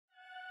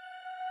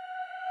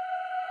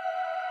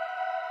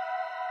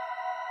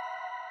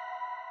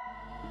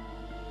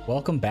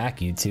Welcome back,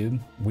 YouTube.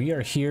 We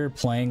are here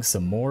playing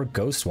some more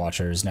Ghost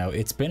Watchers. Now,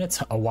 it's been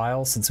a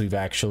while since we've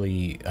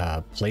actually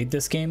played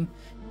this game,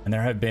 and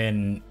there have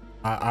been,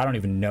 I don't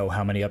even know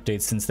how many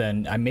updates since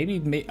then.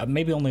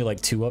 Maybe only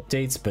like 2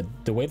 updates, but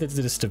the way that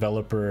this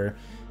developer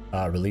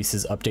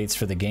releases updates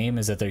for the game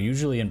is that they're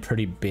usually in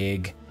pretty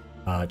big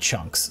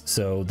chunks.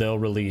 So they'll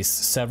release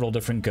several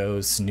different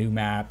ghosts, new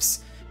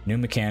maps, new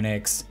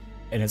mechanics,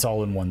 and it's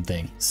all in one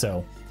thing.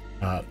 So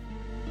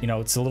you know,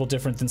 it's a little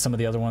different than some of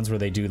the other ones where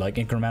they do like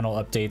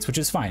incremental updates, which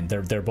is fine.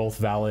 They're both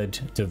valid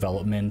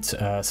development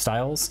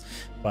styles,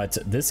 but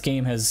this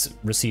game has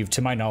received,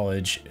 to my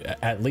knowledge,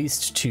 at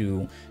least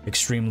 2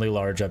 extremely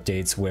large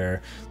updates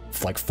where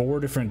like 4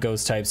 different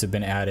ghost types have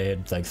been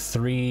added, like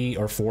 3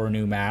 or 4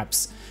 new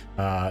maps.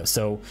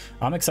 So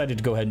I'm excited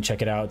to go ahead and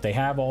check it out. They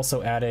have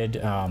also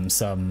added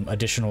some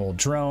additional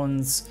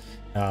drones,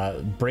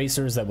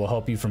 bracers that will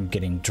help you from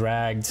getting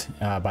dragged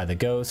by the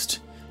ghost.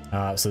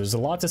 So there's a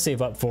lot to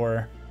save up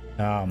for.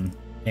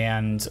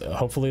 And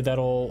hopefully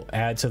that'll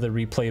add to the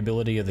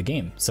replayability of the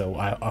game. So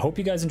I hope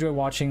you guys enjoy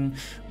watching.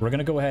 We're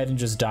gonna go ahead and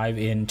just dive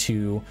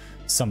into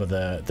some of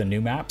the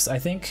new maps, I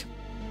think,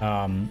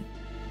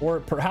 or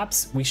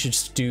perhaps we should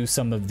just do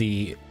some of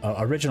the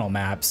original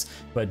maps,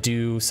 but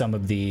do some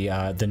of the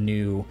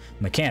new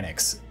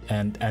mechanics,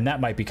 and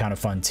that might be kind of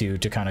fun too,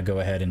 to kind of go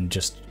ahead and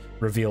just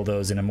reveal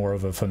those in a more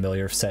of a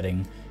familiar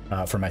setting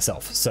for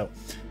myself. So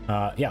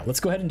yeah, let's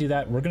go ahead and do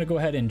that. We're gonna go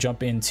ahead and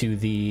jump into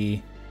the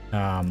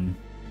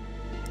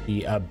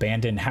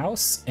abandoned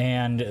house,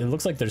 and it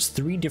looks like there's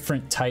 3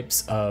 different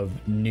types of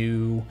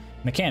new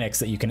mechanics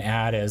that you can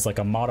add as like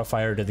a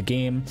modifier to the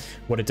game.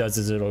 What it does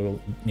is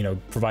it'll, you know,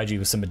 provide you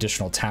with some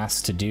additional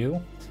tasks to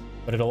do,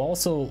 but it'll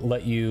also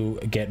let you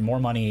get more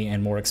money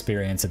and more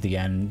experience at the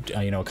end,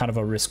 you know, kind of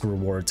a risk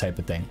reward type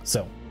of thing.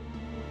 So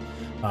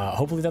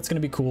hopefully that's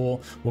going to be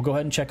cool. We'll go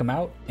ahead and check them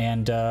out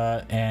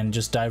and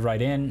just dive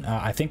right in.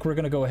 I think we're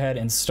going to go ahead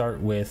and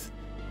start with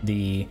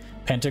the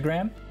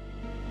Pentagram,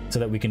 so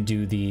that we can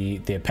do the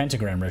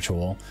Pentagram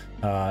ritual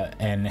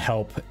and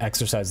help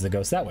exorcise the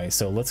ghost that way.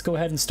 So let's go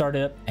ahead and start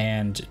it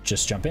and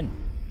just jump in.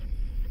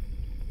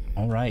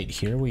 All right,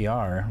 here we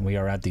are. We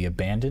are at the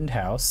abandoned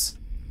house,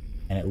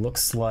 and it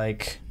looks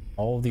like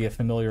all of the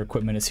familiar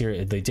equipment is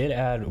here. They did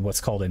add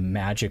what's called a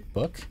magic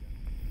book.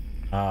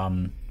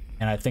 And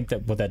I think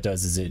that what that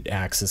does is it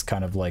acts as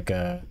kind of like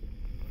a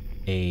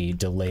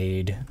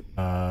delayed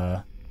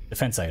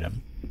defense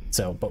item.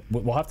 So, but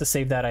we'll have to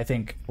save that, I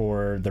think,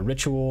 for the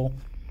ritual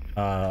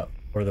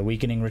or the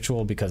weakening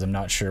ritual, because I'm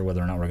not sure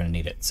whether or not we're going to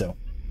need it. So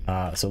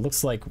so it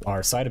looks like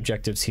our side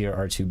objectives here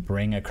are to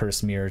bring a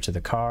cursed mirror to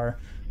the car,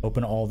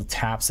 open all the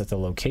taps at the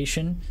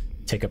location,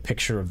 take a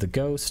picture of the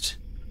ghost,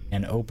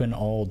 and open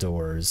all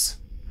doors.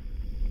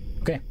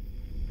 Okay.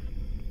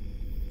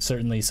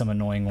 Certainly some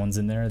annoying ones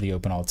in there. The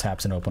open all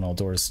taps and open all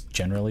doors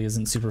generally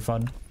isn't super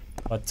fun,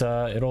 but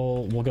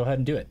we'll go ahead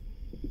and do it.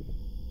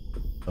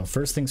 So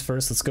first things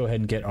first, let's go ahead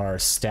and get our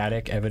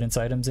static evidence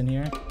items in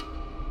here.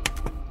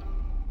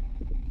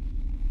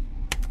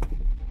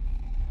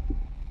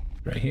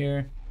 Right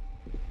here.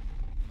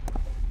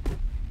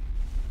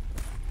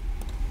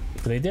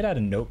 So they did add a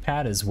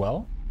notepad as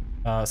well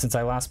since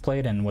I last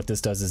played, and what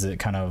this does is it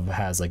kind of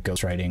has like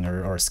ghostwriting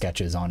or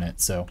sketches on it.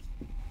 So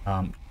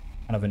kind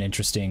of an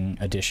interesting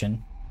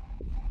addition.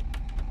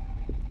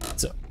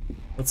 So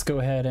let's go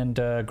ahead and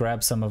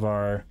grab some of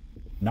our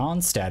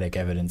non-static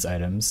evidence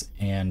items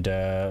and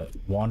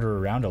wander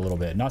around a little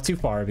bit. Not too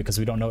far, because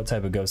we don't know what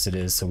type of ghost it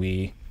is, so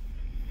we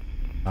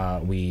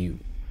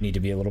need to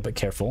be a little bit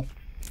careful.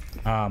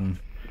 Oh,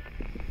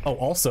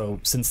 also,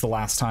 since the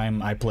last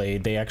time I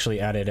played, they actually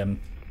added a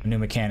new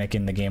mechanic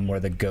in the game where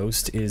the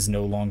ghost is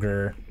no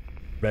longer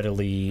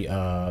readily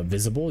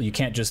visible. You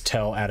can't just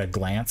tell at a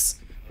glance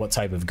what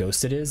type of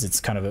ghost it is. It's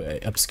kind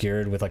of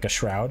obscured with like a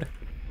shroud.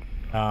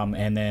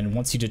 And then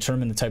once you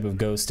determine the type of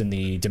ghost and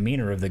the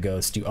demeanor of the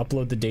ghost, you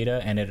upload the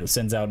data, and it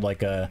sends out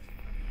like a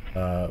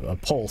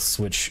pulse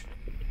which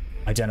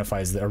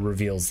identifies or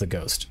reveals the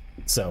ghost.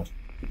 So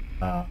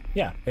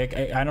yeah,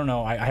 I don't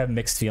know. I have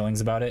mixed feelings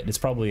about it. It's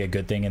probably a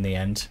good thing in the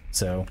end.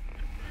 So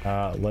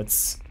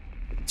let's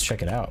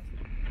check it out.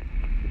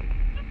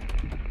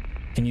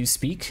 Can you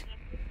speak?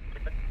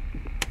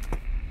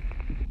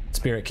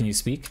 Spirit, can you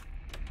speak?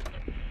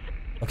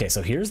 Okay,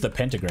 so here's the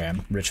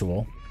Pentagram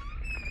ritual,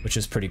 which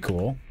is pretty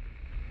cool.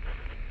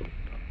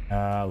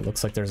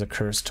 Looks like there's a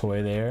cursed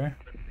toy there.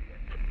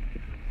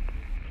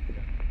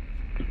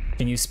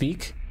 Can you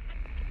speak?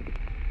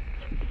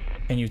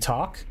 Can you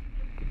talk?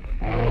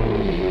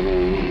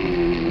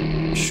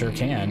 Sure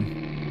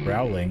can.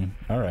 Growling.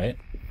 All right.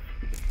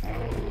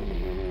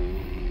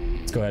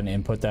 Let's go ahead and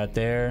input that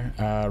there.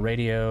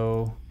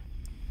 Radio.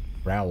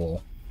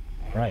 Growl.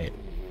 Right.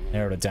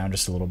 Narrowed it down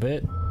just a little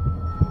bit.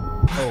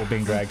 Oh,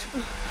 being dragged.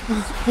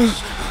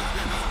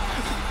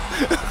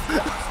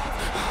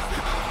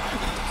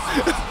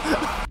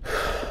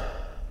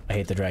 I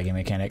hate the dragging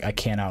mechanic. I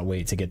cannot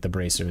wait to get the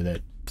bracer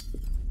that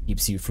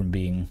keeps you from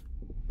being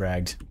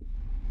dragged.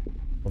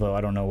 Although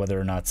I don't know whether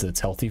or not it's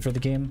healthy for the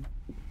game.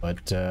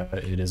 but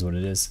it is what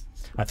it is.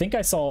 I think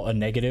I saw a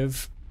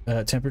negative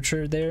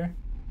temperature there,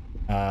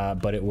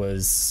 but it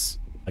was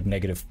like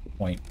negative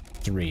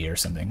 0.3 or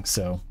something.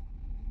 So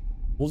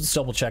we'll just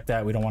double check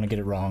that. We don't want to get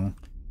it wrong,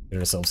 get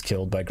ourselves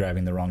killed by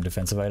grabbing the wrong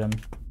defensive item.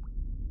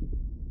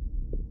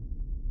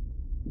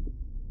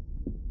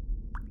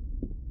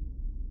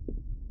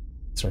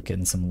 Start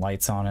getting some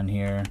lights on in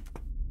here.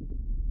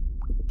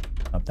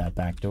 Up that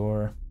back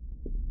door.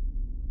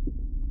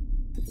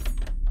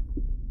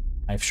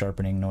 Knife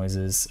sharpening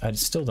noises. I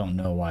still don't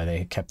know why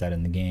they kept that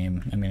in the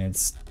game. I mean,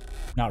 it's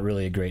not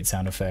really a great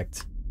sound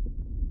effect.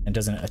 It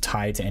doesn't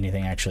tie to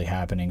anything actually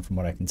happening from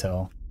what I can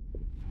tell.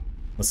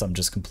 Unless I'm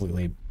just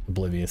completely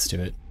oblivious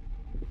to it.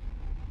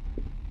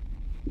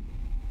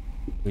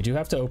 We do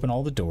have to open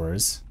all the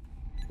doors.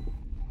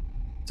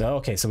 So,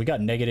 okay, so we got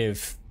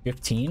negative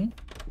 15.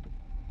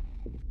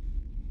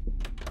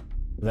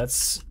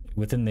 That's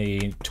within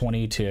the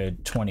 20 to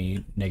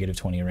 20, negative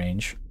 20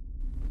 range.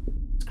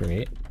 That's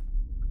great.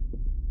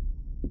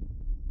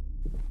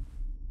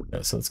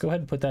 So let's go ahead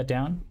and put that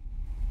down.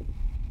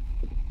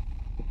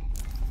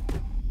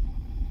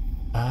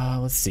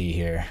 Let's see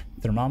here.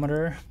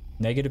 Thermometer,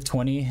 negative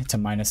 20 to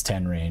minus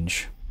 10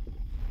 range.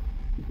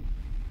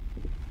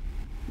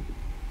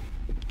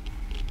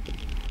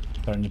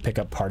 Starting to pick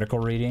up particle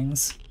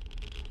readings.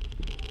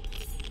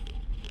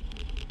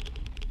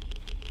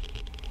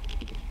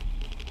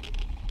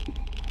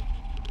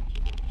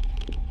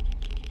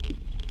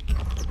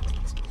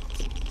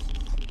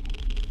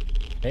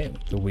 Okay,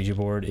 the Ouija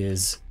board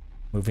is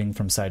moving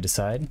from side to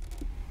side.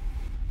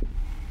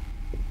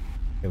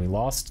 Okay, we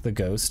lost the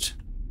ghost,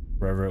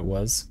 wherever it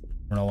was.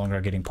 We're no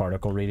longer getting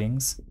particle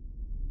readings.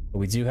 But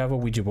we do have a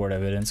Ouija board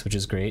evidence, which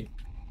is great.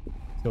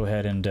 Let's go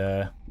ahead and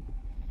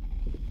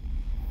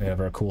we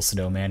have our cool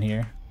snowman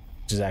here,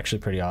 which is actually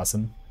pretty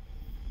awesome.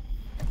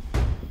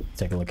 Let's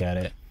take a look at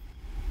it.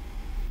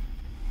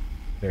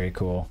 Very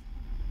cool.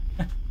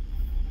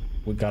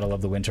 We gotta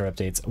love the winter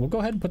updates. We'll go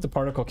ahead and put the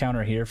particle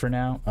counter here for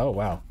now. Oh,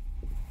 wow.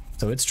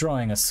 So it's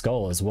drawing a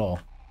skull as well.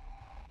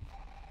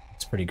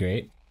 It's pretty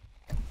great.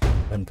 Go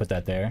ahead and put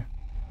that there.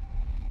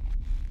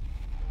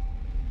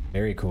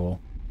 Very cool.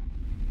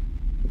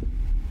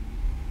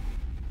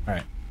 All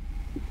right.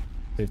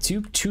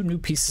 So two new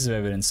pieces of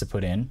evidence to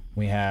put in.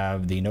 We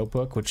have the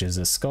notebook, which is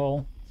a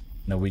skull,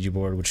 and the Ouija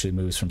board, which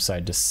moves from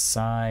side to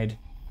side.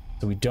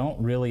 So we don't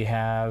really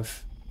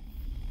have...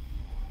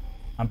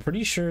 I'm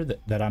pretty sure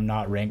that I'm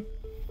not ranked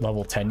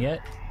level 10 yet.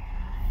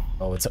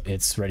 Oh,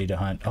 it's ready to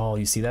hunt. Oh,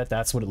 you see that?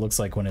 That's what it looks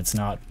like when it's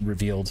not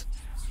revealed.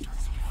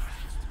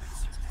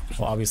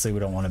 Well, obviously we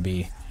don't want to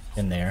be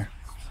in there.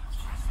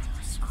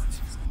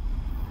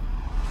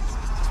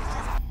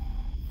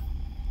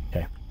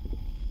 Okay.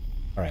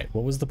 All right,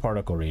 what was the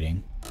particle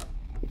reading?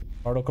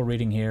 Particle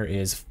reading here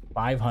is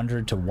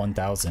 500 to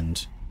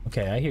 1000.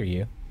 Okay, I hear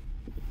you.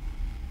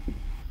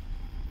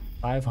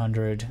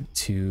 500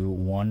 to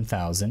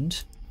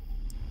 1000,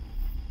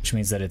 which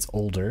means that it's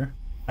older.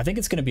 I think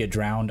it's going to be a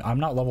drowned. I'm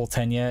not level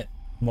 10 yet.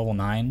 I'm level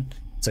 9,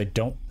 so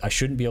I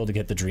shouldn't be able to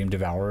get the Dream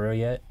Devourer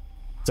yet.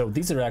 So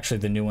these are actually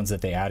the new ones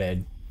that they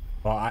added.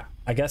 Well,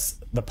 I guess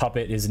the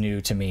puppet is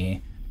new to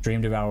me.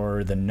 Dream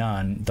Devourer, the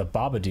Nun, the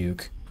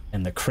Babadook,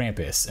 and the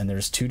Krampus. And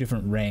there's 3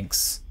 different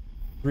ranks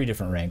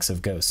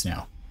of ghosts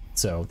now.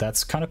 So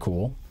that's kind of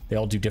cool. They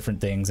all do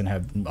different things and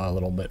have a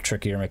little bit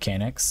trickier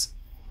mechanics.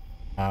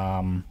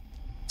 So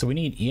we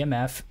need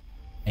EMF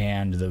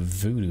and the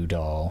Voodoo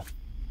Doll.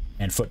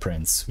 And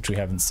footprints, which we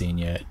haven't seen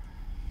yet.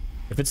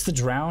 If it's the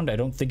drowned, I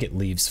don't think it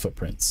leaves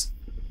footprints.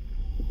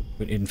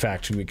 But in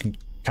fact, we can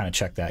kind of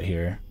check that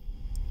here.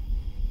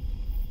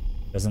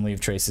 Doesn't leave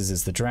traces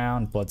is the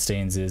drowned,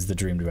 bloodstains is the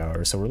Dream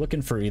Devourer. So we're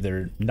looking for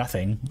either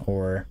nothing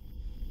or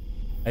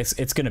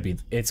it's gonna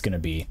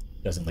be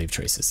doesn't leave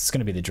traces. It's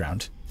gonna be the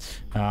drowned.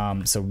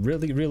 So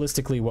really,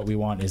 realistically, what we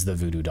want is the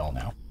Voodoo Doll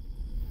now.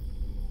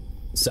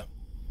 So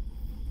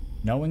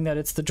knowing that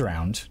it's the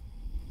drowned,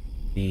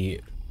 the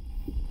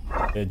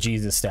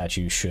Jesus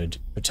statue should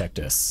protect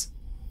us.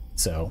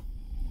 So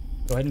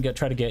go ahead and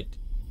try to get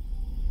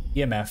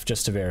EMF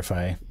just to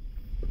verify.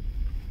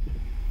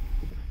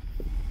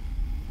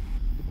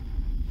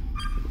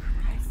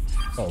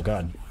 Oh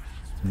god,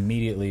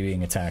 immediately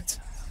being attacked.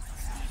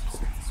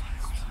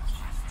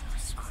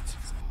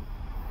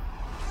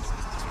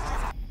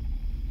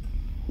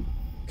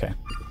 Okay.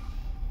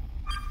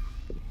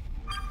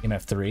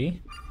 EMF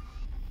 3.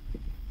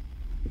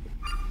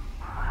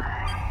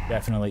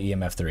 Definitely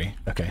EMF 3.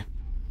 Okay.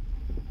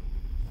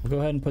 We'll go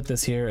ahead and put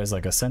this here as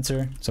like a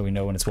sensor so we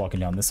know when it's walking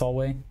down this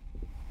hallway.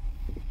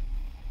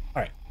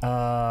 Alright,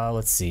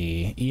 let's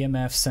see.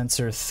 EMF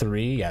sensor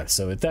 3. Yeah,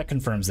 so that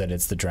confirms that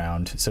it's the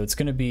drowned. So it's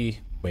going to be...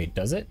 Wait,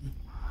 does it?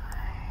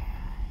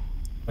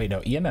 Wait,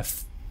 no.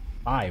 EMF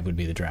 5 would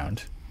be the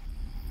drowned.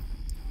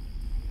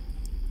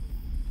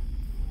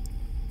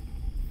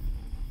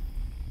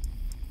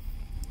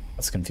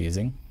 That's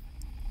confusing.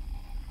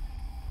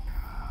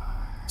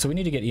 So we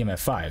need to get EMF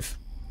 5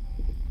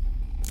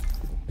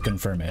 to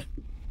confirm it.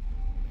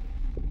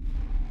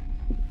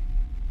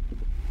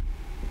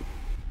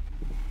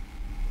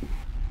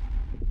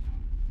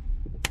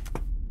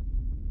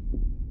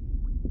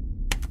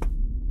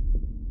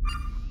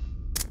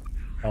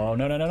 Oh,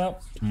 no, no, no,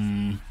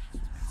 no.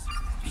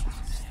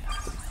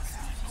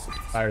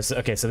 Fires.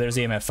 Okay, so there's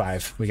EMF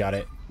 5. We got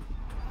it.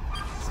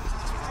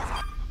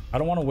 I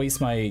don't want to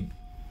waste my...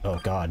 Oh,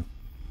 God.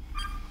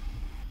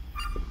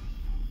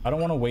 I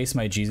don't want to waste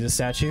my Jesus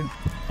statue.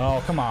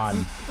 Oh, come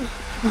on.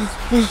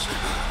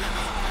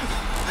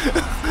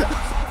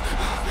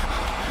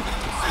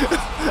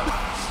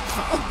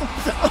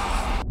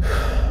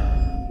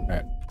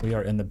 Alright, we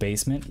are in the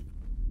basement.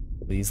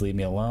 Please leave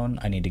me alone.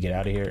 I need to get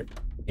out of here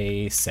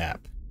ASAP.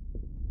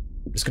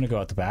 I'm just gonna go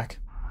out the back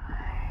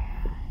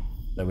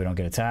so we don't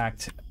get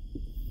attacked.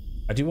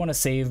 I do want to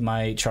save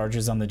my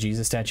charges on the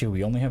Jesus statue.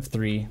 We only have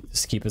 3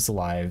 just to keep us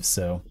alive,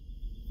 so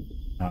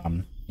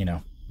you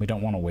know, we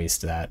don't want to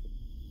waste that.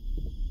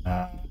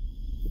 I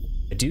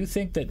do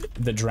think that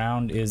the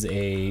drowned is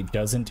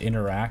doesn't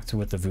interact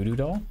with the voodoo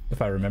doll,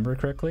 if I remember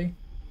correctly.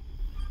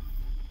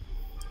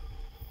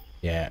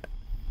 Yeah.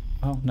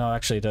 Oh, no,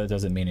 actually that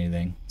doesn't mean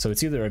anything. So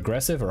it's either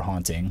aggressive or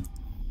haunting.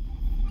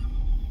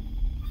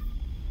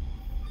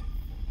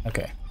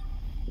 Okay.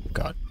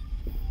 God.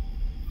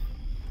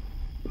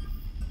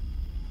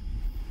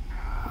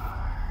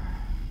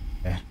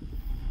 Okay.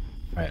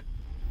 Alright.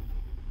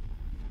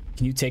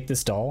 Can you take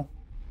this doll?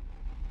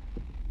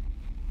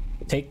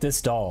 Take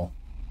this doll.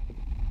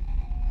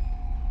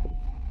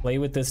 Play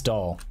with this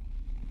doll.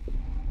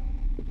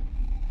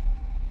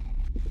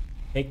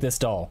 Take this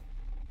doll.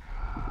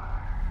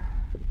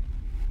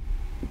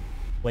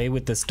 Play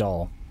with this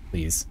doll,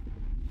 please.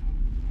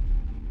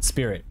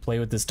 Spirit, play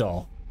with this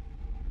doll.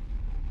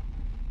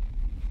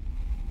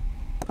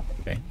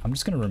 Okay, I'm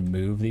just gonna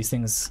remove these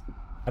things.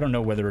 I don't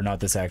know whether or not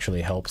this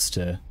actually helps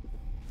to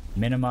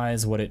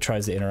minimize what it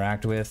tries to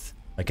interact with,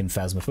 like in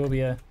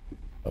Phasmophobia,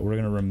 but we're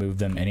gonna remove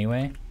them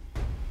anyway.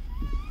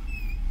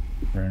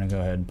 We're gonna go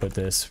ahead and put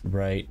this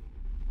right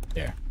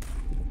there.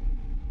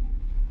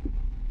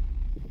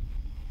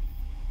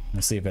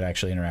 Let's see if it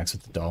actually interacts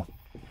with the doll.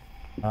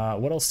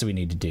 What else do we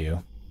need to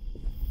do?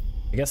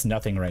 I guess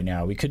nothing right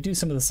now. We could do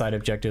some of the side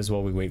objectives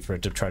while we wait for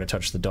it to try to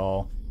touch the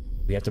doll.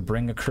 We have to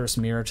bring a cursed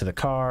mirror to the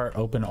car,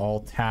 open all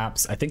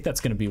taps. I think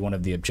that's going to be one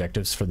of the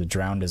objectives for the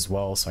drowned as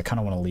well, so I kind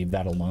of want to leave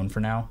that alone for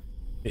now.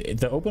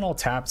 The open all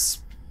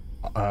taps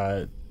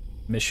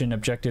mission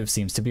objective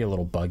seems to be a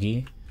little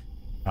buggy.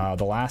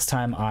 The last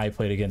time I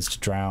played against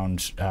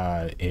drowned,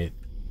 it,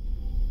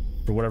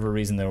 for whatever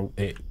reason,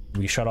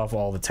 we shut off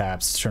all the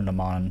taps, turned them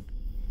on,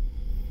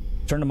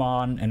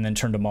 and then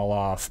turned them all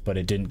off, but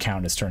it didn't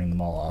count as turning them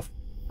all off,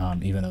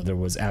 even though there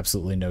was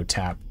absolutely no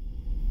tap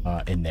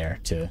in there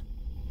to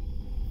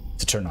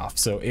turn off.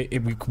 So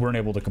we weren't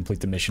able to complete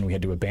the mission. We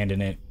had to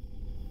abandon it,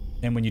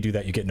 and when you do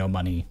that, you get no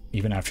money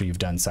even after you've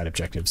done side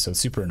objectives, so it's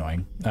super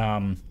annoying.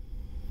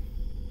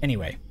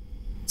 Anyway,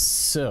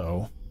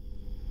 so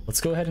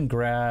let's go ahead and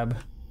grab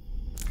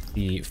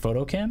the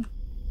photo cam,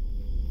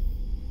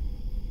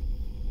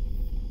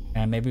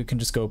 and maybe we can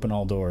just go open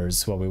all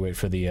doors while we wait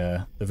for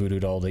the voodoo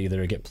doll to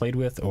either get played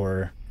with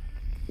or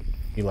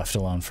be left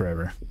alone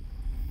forever.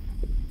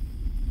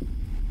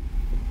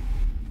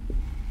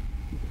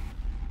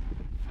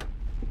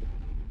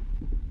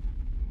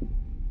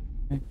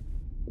 Okay.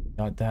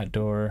 Got that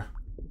door.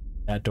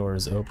 That door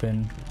is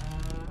open.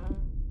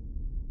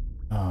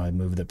 Oh, I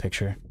moved the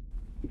picture.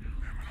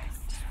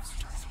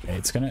 Okay,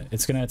 it's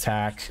gonna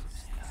attack.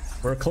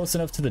 We're close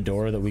enough to the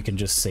door that we can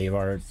just save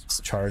our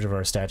charge of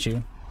our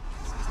statue.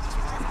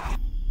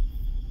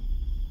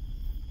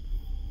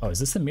 Oh, is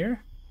this the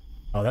mirror?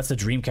 Oh, that's the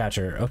dream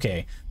catcher.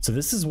 Okay, so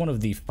this is one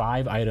of the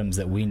 5 items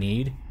that we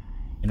need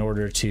in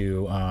order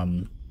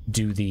to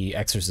do the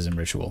exorcism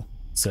ritual.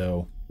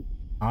 So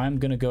I'm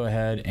gonna go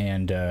ahead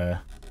and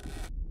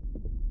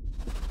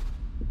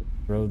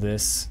throw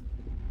this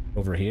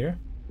over here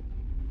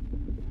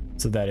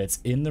so that it's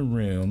in the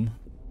room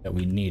that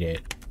we need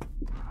it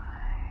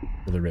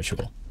for the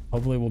ritual.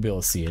 Hopefully we'll be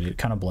able to see it. It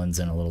kind of blends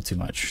in a little too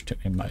much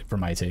for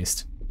my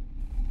taste.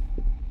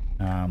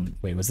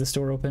 Wait, was this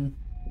door open?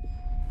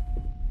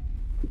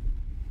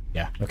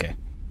 Yeah, okay.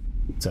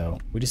 So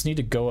we just need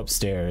to go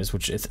upstairs,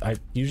 which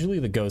usually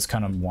the ghost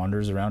kind of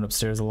wanders around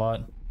upstairs a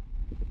lot.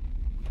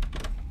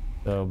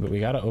 So, but we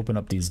gotta open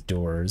up these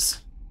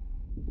doors.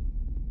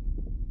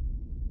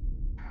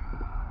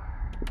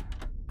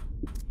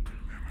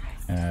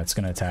 It's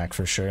gonna attack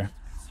for sure.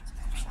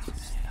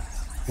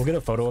 We'll get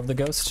a photo of the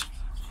ghost.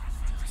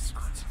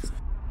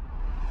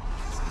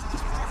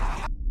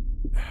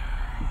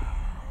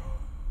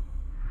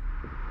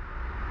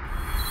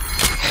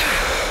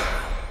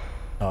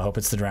 Oh, I hope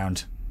it's the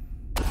drowned.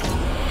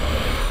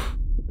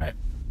 Alright.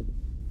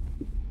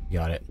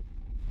 Got it.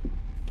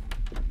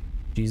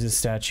 Jesus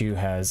statue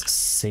has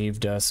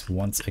saved us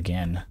once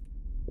again.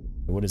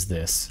 What is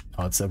this?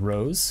 Oh, it's a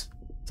rose.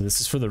 So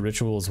this is for the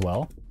ritual as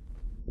well.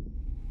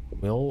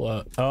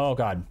 Oh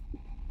god.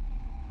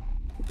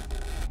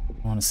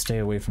 I want to stay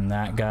away from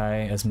that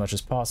guy as much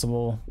as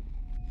possible.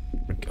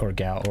 Or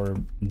gal, or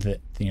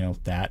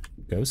that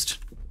ghost.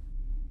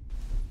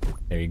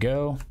 There you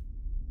go.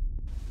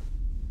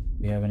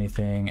 Do we have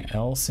anything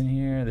else in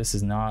here? This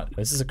is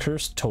a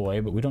cursed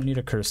toy, but we don't need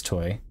a cursed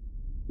toy.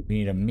 We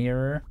need a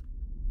mirror.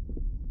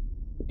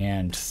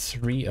 and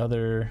 3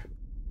 other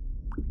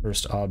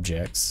first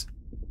objects.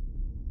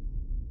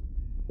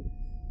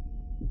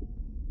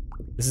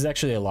 This is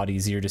actually a lot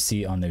easier to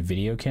see on the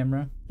video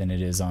camera than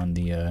it is on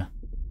the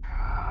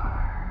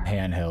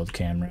handheld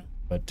camera,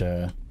 but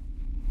the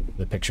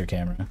picture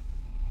camera.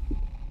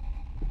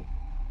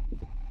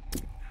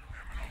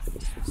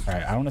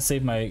 Alright, I want to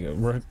save my...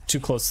 We're too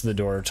close to the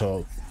door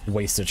to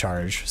waste a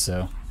charge,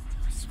 so...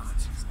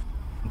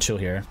 chill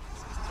here.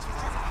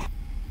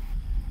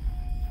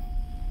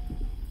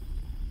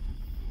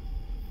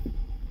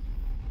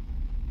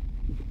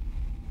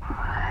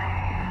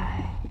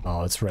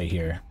 Oh, it's right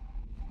here.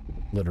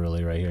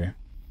 Literally right here.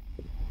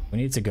 We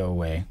need to go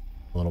away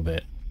a little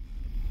bit.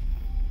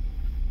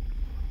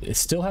 It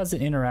still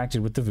hasn't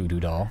interacted with the voodoo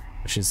doll,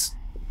 which is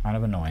kind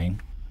of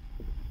annoying.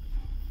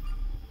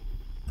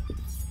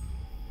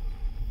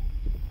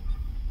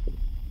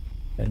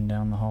 Heading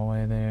down the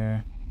hallway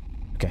there.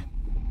 Okay.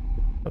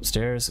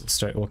 Upstairs,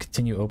 we'll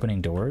continue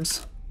opening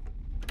doors.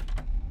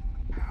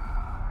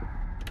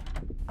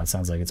 That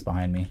sounds like it's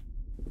behind me.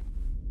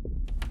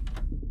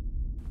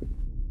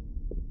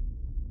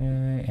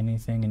 Okay,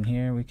 anything in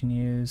here we can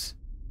use?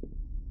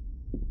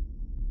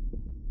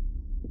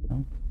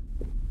 No?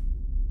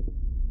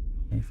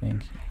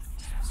 Anything?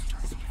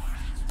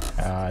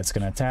 It's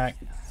gonna attack.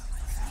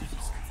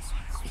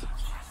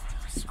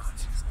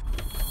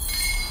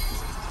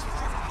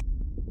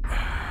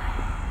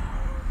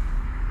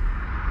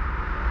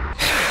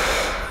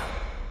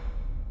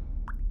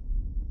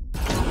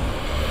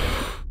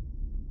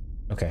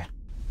 Okay.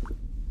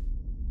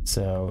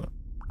 So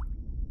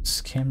this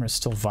camera's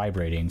still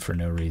vibrating for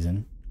no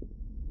reason.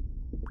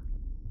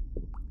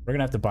 We're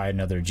gonna have to buy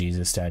another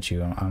Jesus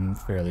statue, I'm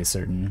fairly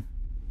certain.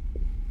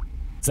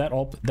 Is that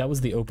all? That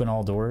was the open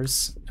all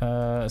doors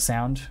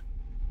sound?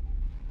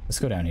 Let's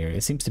go down here.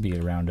 It seems to be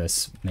around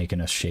us,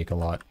 making us shake a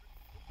lot.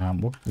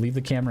 We'll leave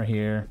the camera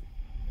here.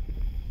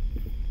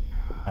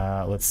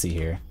 Let's see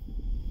here.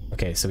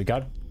 Okay, so we got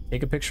to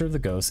take a picture of the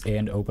ghost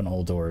and open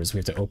all doors. We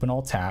have to open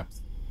all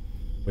taps,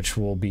 which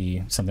will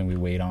be something we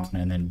wait on,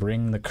 and then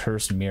bring the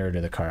cursed mirror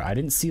to the car. I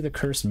didn't see the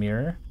cursed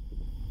mirror,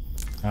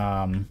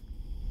 but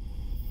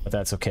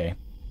that's okay.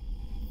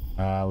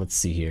 Let's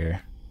see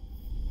here.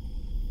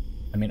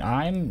 I mean,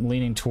 I'm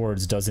leaning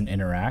towards doesn't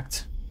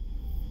interact.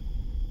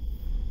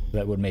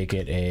 That would make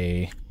it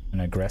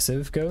an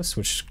aggressive ghost,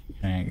 which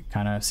kind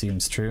of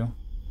seems true.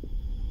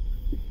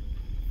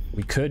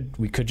 We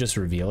could just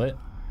reveal it.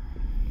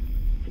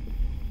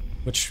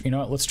 Which, you know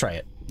what, let's try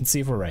it. Let's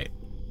see if we're right.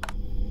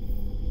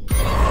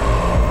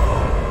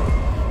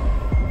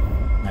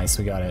 Nice,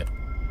 we got it.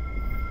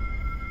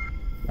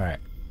 Alright.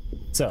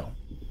 So,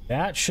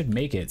 that should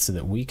make it so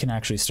that we can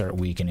actually start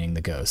weakening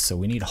the ghost. So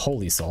we need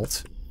holy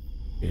salt.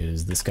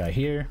 Is this guy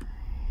here?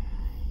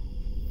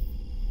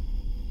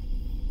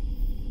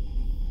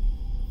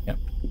 Yep.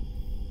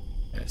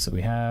 Okay, so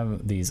we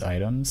have these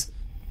items.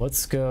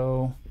 Let's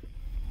go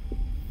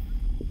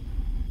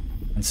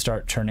and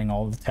start turning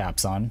all the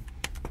taps on.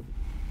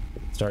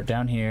 Start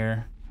down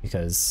here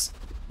because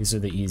these are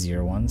the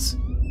easier ones,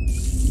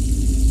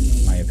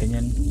 in my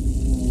opinion.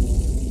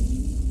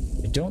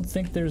 I don't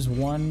think there's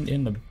one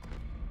in the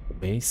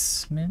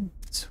basement.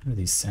 What are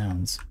these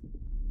sounds?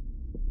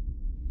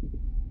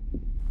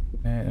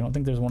 I don't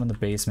think there's one in the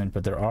basement,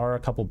 but there are a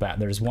couple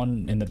there's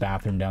one in the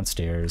bathroom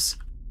downstairs.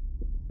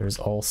 There's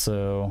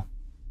also...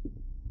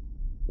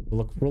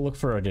 We'll look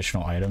for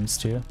additional items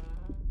too.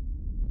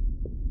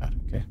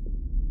 Okay.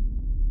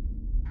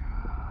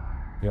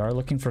 We are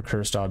looking for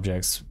cursed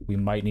objects. We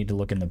might need to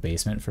look in the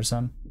basement for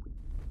some.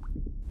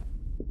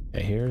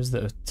 Okay, here's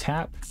the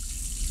tap.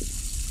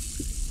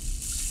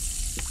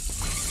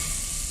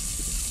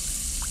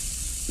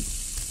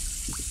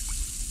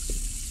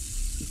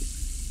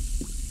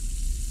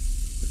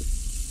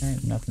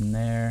 Alright, nothing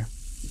there.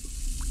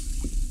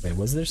 Wait,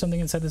 was there something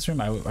inside this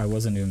room? I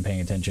wasn't even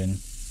paying attention.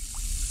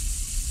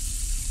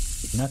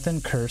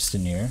 Nothing cursed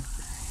in here.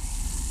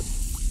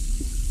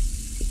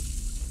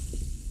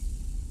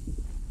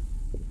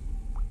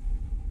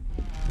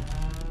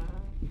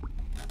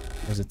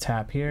 There's a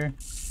tap here.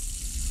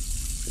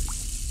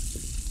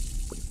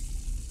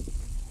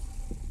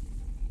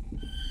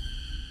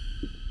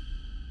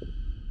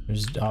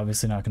 There's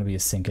obviously not going to be a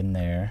sink in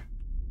there.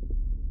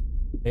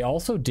 They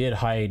also did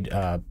hide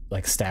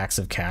like stacks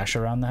of cash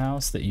around the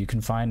house that you can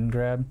find and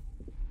grab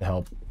to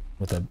help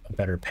with a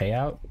better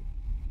payout.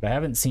 But I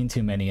haven't seen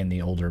too many in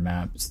the older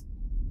maps.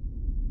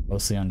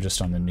 Mostly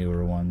just on the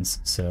newer ones,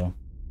 so...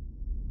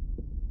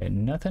 Okay,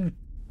 nothing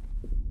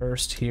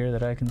first here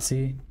that I can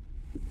see.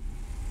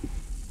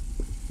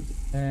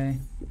 Okay.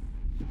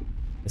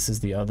 This is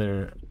the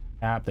other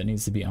tap that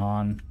needs to be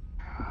on.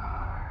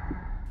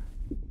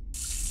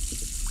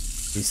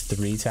 These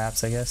 3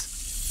 taps, I guess.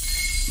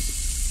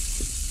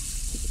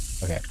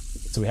 Okay,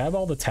 so we have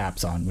all the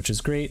taps on, which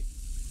is great.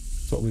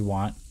 That's what we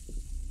want.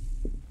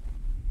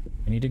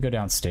 I need to go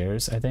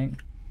downstairs, I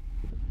think.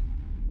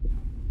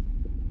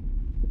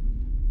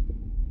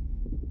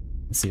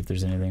 Let's see if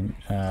there's anything.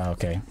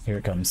 Okay, here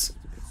it comes.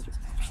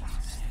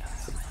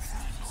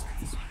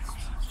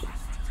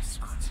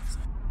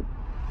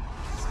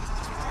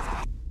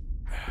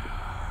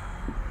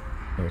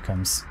 Here it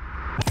comes.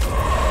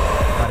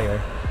 Out of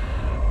here.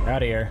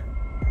 Out of here.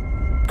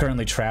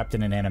 Currently trapped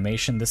in an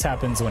animation. This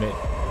happens when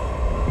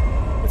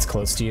it's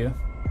close to you.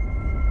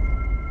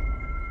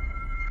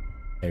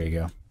 There you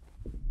go.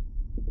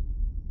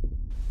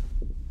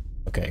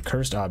 Okay,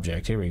 cursed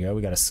object. Here we go.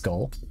 We got a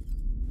skull.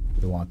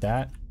 We want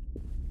that.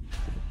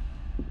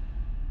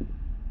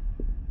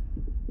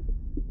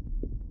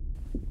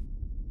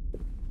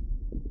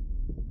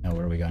 Now,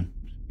 where are we going?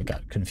 I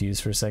got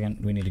confused for a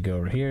second. We need to go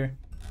over here.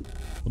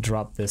 We'll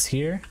drop this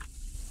here.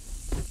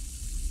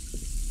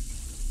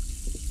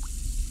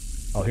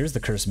 Oh, here's the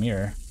cursed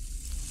mirror.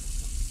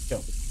 Go.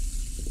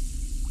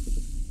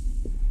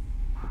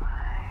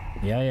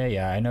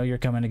 Yeah. I know you're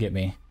coming to get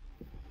me.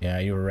 Yeah,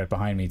 you were right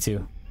behind me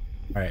too.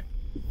 All right.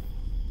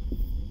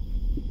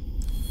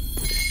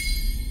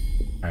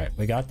 All right,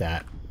 we got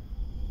that.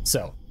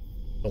 So,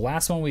 the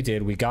last one we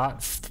did, we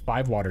got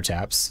 5 water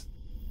taps.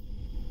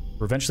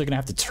 We're eventually gonna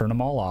have to turn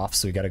them all off,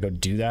 so we gotta go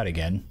do that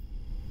again.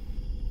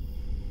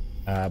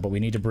 But we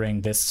need to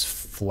bring this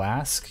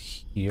flask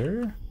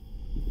here.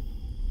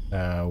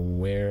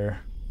 Where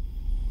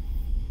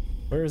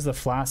is the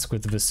flask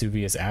with the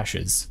Vesuvius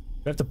ashes?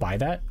 Do I have to buy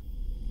that?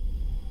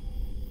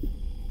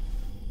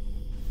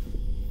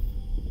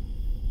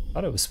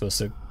 Thought it was supposed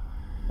to,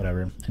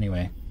 whatever.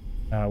 Anyway,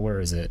 where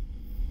is it?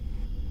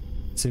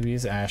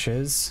 Vesuvius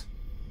ashes.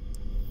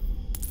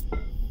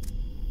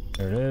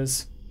 There it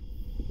is.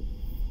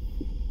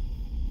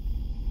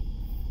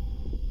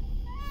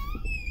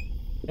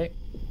 Okay,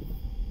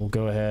 we'll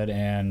go ahead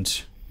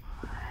and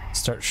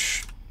start.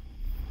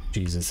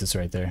 Jesus, it's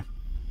right there.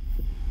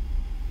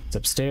 It's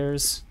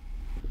upstairs.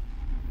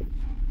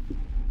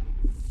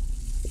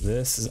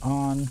 This is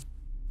on.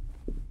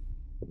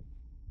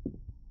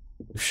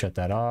 Shut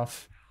that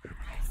off.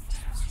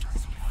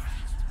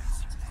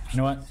 You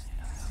know what?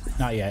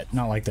 Not yet.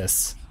 Not like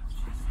this.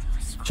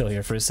 Chill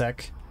here for a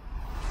sec.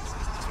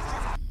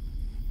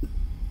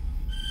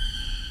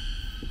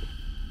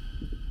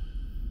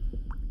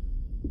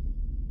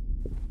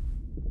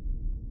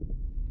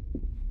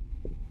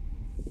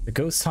 The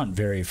ghosts hunt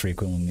very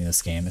frequently in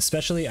this game,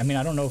 especially, I mean,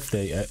 I don't know if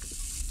the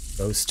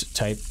ghost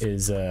type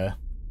is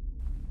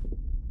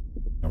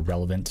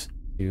relevant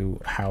to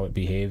how it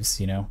behaves,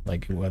 you know,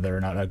 like whether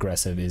or not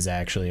aggressive is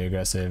actually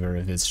aggressive or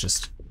if it's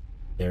just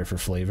there for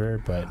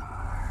flavor, but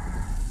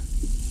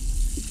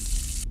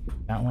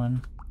that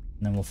one.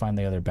 And then we'll find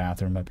the other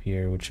bathroom up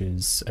here, which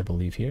is, I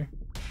believe, here.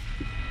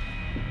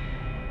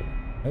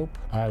 Nope,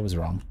 I was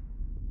wrong.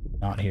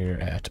 Not here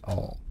at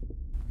all.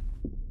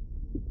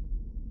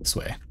 This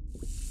way.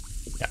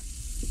 Yeah.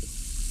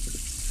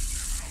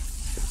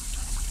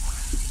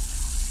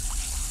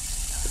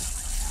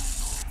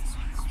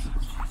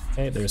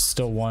 Okay, there's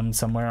still one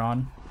somewhere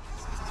on.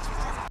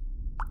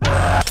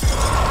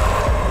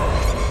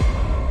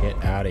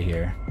 Get out of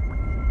here.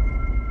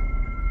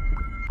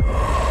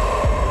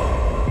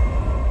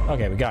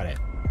 Okay, we got it.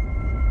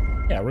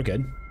 Yeah, we're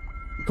good.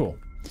 Cool.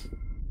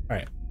 All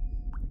right.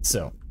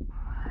 So,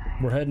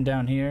 we're heading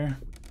down here.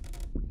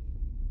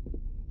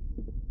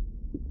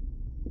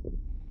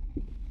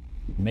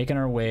 Making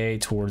our way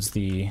towards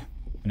the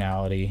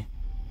finale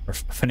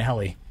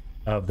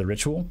of the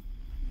ritual.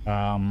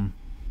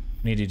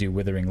 We need to do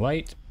Withering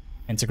Light,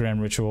 Pentagram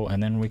ritual,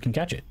 and then we can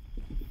catch it.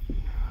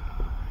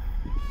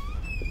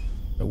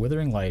 The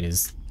Withering Light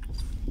is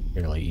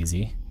fairly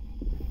easy.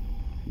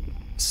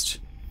 Just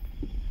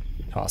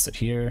toss it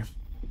here.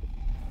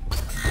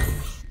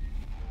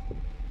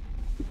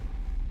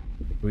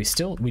 We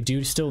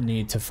do still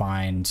need to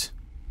find.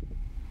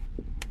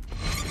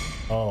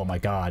 Oh my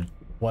god.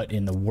 What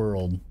in the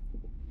world?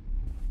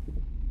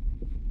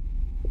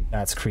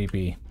 That's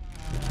creepy.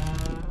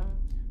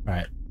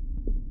 Alright.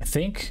 I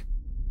think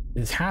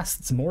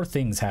more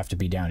things have to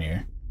be down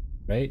here,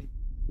 right?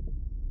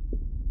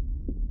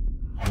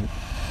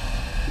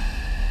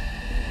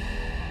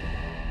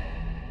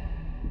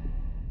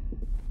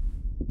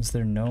 Is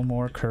there no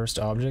more cursed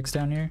objects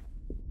down here?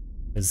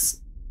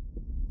 Because,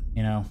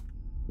 you know,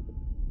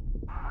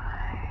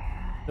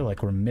 I feel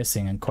like we're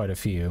missing quite a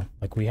few.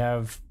 Like we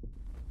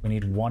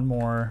need one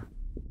more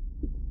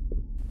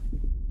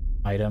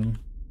item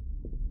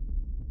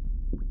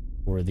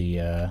for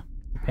the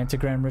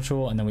Pentagram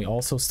ritual, and then we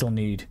also still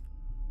need.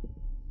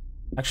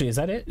 Actually, is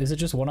that it? Is it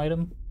just one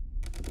item?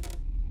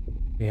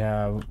 We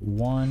have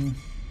 1,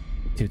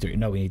 2, 3.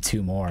 No, we need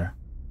 2 more.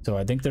 So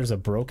I think there's a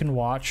broken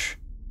watch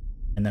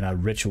and then a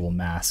ritual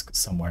mask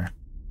somewhere.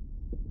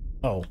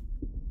 Oh,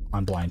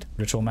 I'm blind.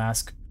 Ritual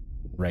mask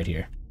right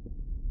here.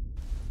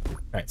 All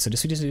right, so we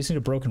just need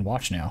a broken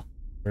watch now,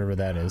 wherever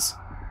that is.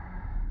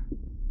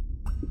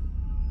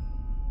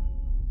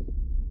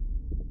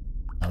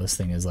 Oh, this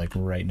thing is like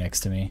right next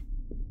to me.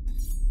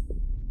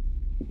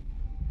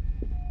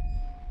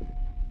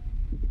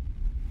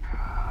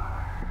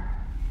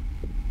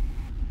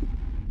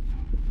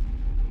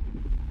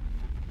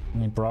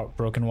 Any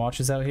broken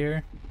watches out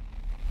here?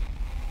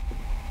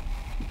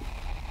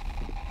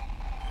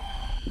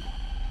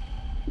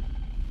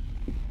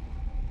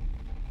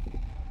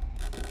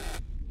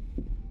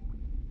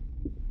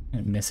 I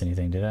didn't miss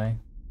anything, did I?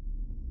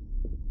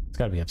 It's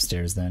gotta be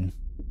upstairs then.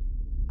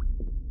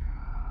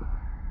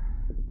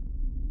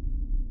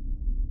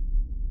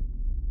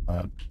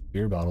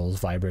 Beer bottle's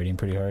vibrating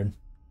pretty hard.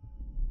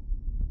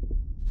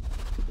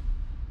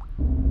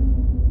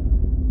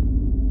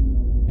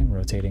 And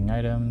rotating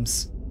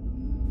items.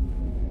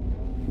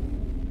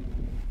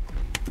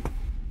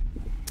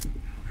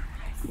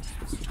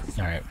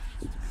 All right.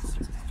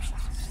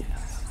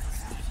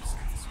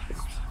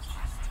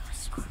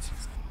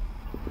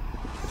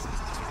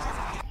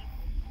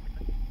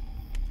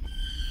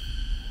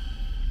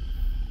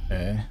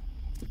 Okay.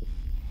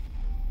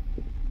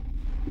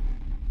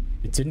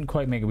 It didn't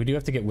quite make it. We do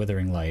have to get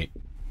Withering Light,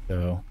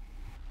 so.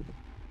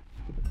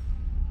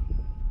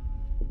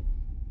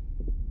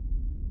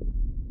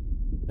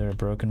 Is there a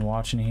broken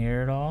watch in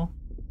here at all?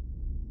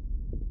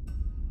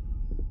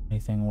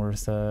 Anything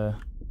worth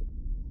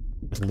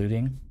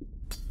looting?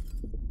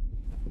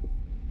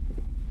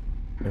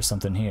 There's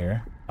something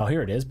here. Oh,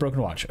 here it is.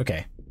 Broken watch.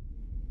 Okay.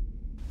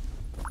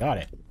 Got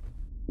it.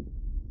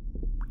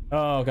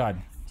 Oh,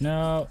 God.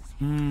 No.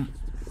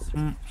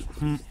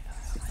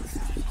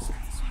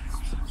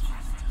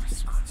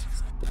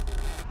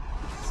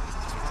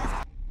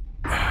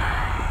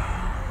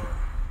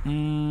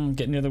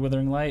 Get near the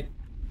Withering Light.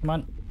 Come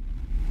on.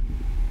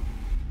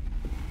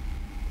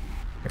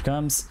 Here it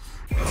comes.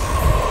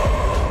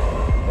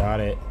 Got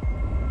it.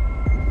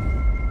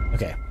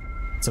 Okay.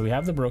 So we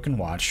have the broken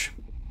watch.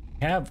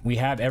 We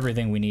have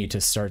everything we need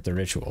to start the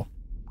ritual.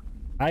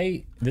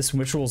 This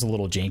ritual is a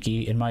little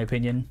janky in my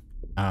opinion.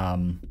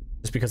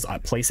 Just because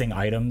placing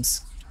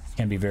items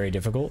can be very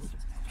difficult.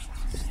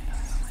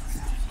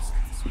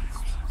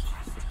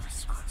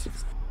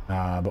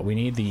 But we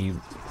need the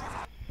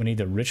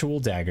ritual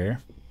dagger.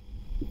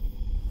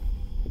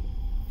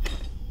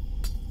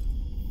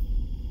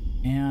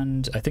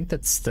 And I think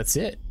that's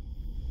it.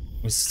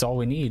 This is all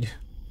we need.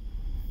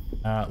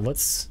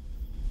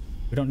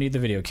 We don't need the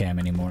video cam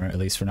anymore, at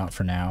least not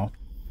for now.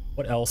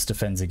 What else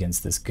defends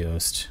against this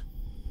ghost?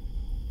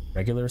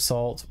 Regular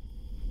assault,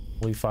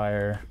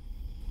 Modifier.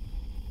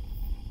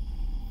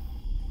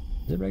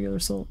 Is it regular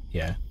assault?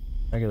 Yeah,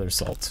 regular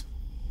assault.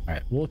 All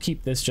right, we'll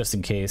keep this just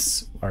in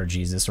case our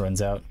Jesus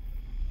runs out.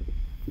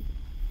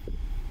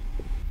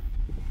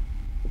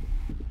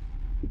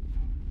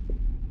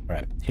 All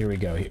right, here we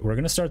go. We're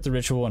gonna start the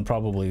ritual and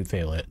probably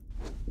fail it.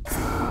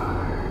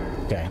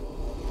 Okay,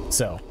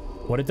 so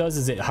what it does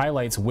is it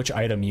highlights which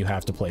item you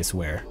have to place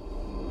where.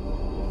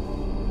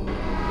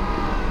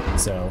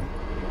 So,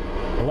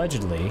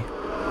 allegedly,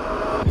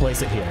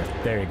 place it here.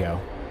 There you go.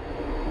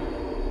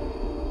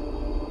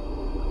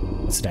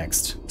 What's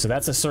next? So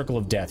that's a circle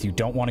of death. You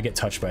don't want to get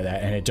touched by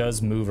that, and it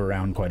does move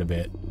around quite a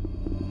bit.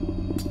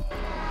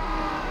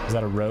 Is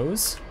that a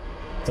rose?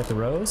 Is that the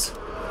rose?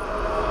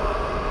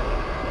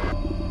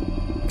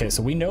 Okay,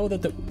 so we know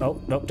that the...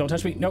 Oh, nope, don't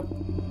touch me. Nope.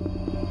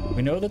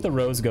 We know that the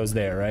rose goes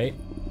there, right?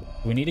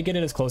 We need to get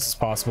it as close as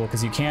possible,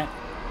 because you can't...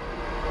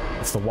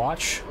 It's the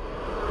watch.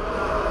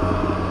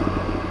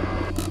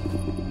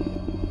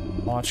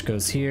 Watch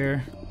goes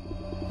here.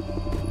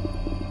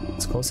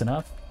 It's close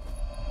enough.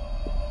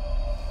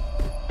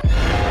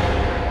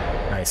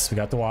 Nice, we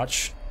got the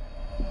watch.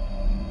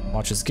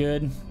 Watch is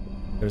good.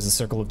 There's a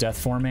circle of death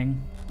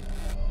forming.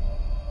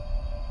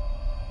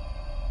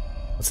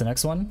 What's the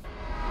next one?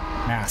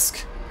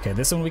 Mask. Okay,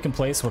 this one we can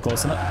place. We're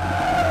close enough.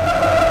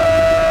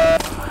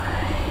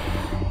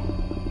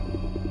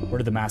 Where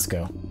did the mask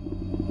go?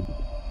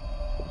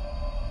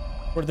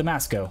 Where did the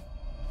mask go?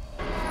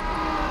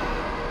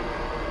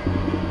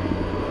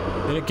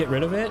 Did it get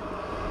rid of it?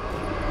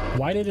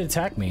 Why did it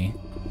attack me?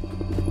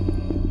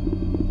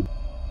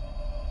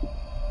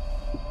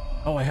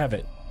 Oh, I have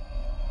it.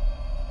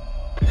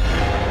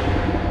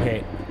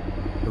 Okay,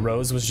 the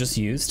rose was just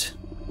used.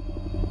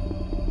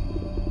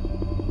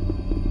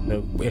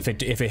 So if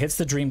it hits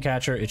the dream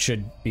catcher, it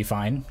should be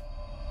fine.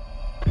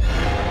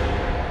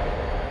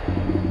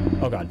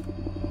 Oh God.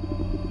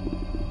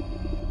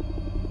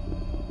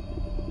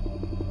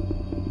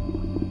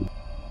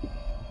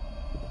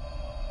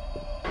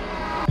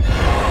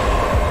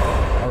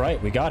 All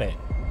right, we got it.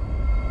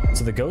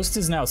 So the ghost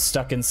is now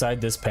stuck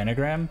inside this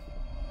pentagram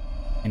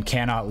and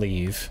cannot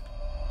leave,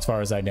 as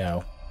far as I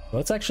know.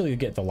 Let's actually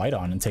get the light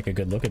on and take a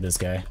good look at this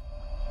guy.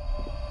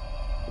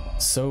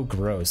 So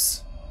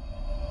gross.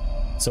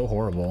 So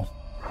horrible.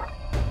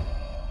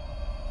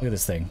 Look at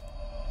this thing.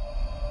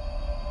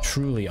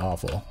 Truly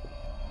awful.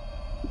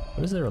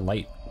 What is there a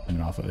light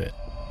coming off of it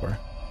for?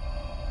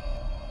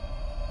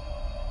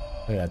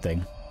 Look at that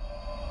thing.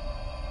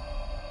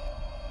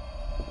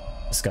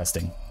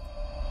 Disgusting.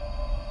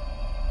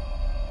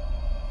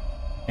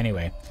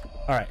 Anyway,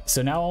 all right.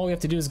 So now all we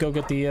have to do is go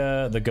get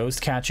the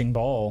ghost catching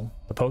ball,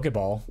 the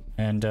Pokeball,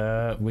 and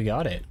we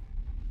got it.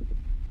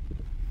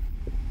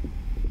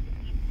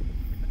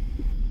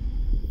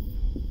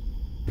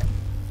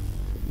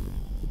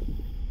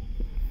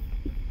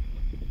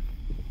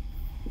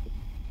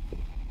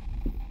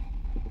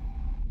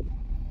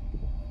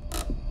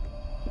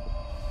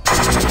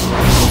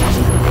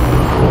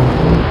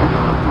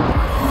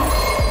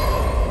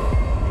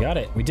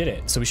 got it. We did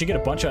it. So we should get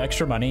a bunch of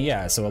extra money.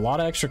 Yeah, so a lot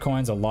of extra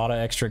coins, a lot of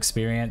extra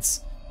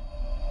experience.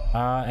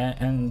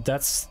 And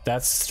that's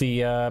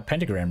the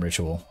Pentagram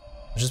ritual,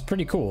 which is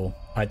pretty cool.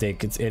 I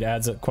think it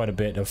adds up quite a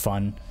bit of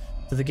fun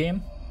to the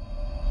game.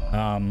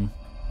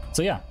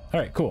 So yeah, all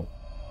right, cool.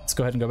 Let's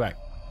go ahead and go back.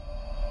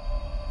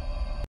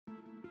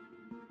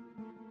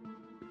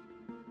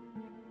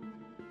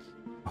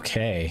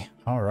 Okay,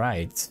 all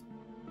right.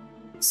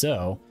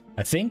 So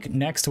I think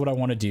next what I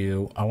want to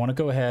do, I want to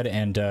go ahead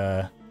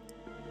and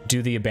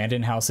do the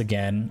abandoned house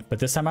again, but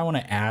this time I want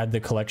to add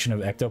the collection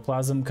of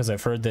ectoplasm, because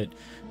I've heard that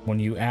when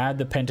you add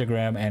the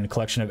pentagram and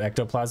collection of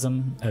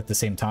ectoplasm at the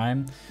same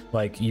time,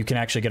 like, you can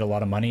actually get a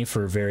lot of money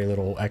for very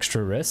little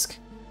extra risk.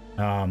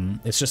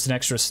 It's just an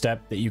extra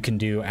step that you can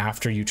do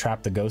after you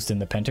trap the ghost in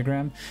the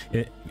pentagram,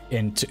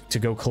 and to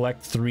go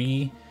collect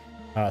 3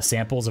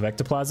 samples of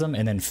ectoplasm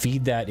and then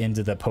feed that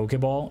into the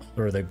Pokeball,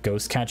 or the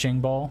ghost catching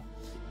ball.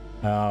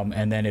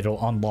 And then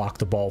it'll unlock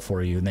the ball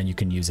for you, and then you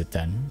can use it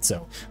then.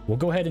 So we'll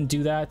go ahead and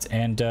do that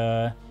and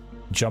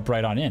jump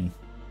right on in.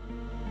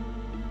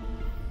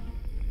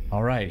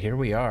 All right, here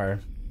we are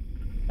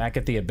back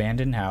at the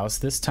abandoned house.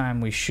 This time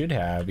we should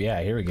have,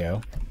 yeah, here we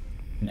go,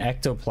 an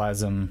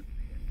ectoplasm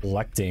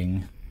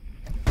collecting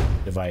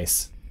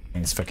device.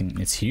 And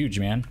it's huge,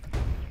 man.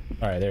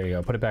 All right, there you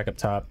go. Put it back up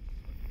top.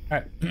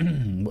 All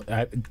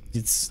right,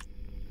 it's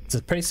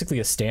basically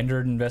a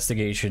standard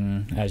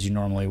investigation as you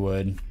normally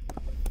would.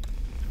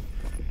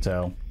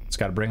 So, just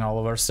gotta bring all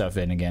of our stuff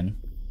in again.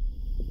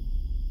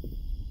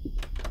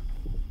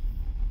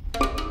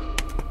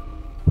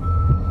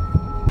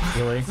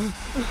 Really?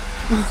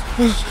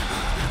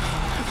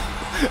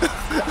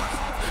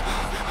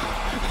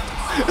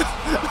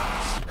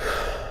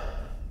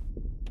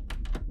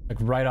 Like,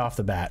 right off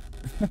the bat.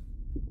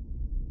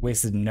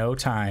 Wasted no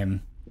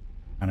time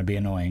trying to be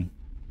annoying.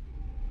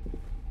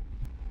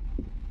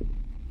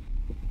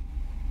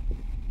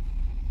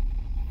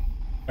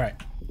 Alright.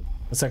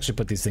 Let's actually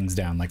put these things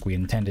down like we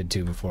intended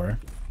to before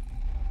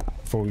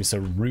we were so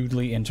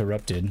rudely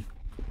interrupted.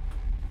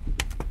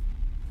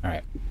 All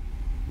right.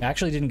 I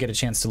actually didn't get a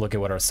chance to look at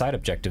what our side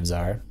objectives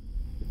are.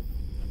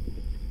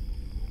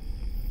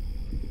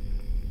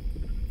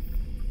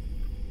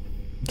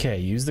 Okay,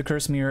 use the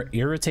curse mirror,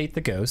 irritate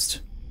the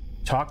ghost,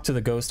 talk to the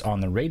ghost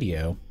on the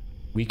radio,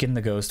 weaken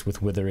the ghost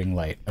with withering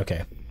light.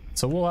 Okay,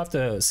 so we'll have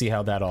to see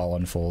how that all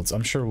unfolds.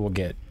 I'm sure we'll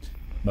get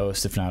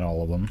most, if not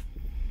all of them.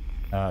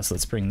 So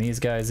let's bring these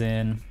guys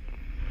in.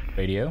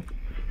 Radio.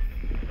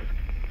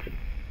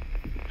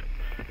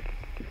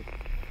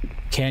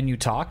 Can you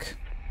talk?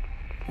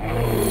 Right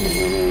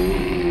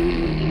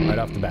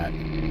off the bat.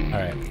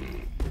 Alright.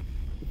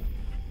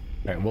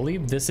 Alright, we'll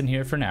leave this in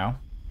here for now,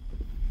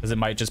 because it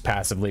might just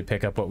passively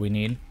pick up what we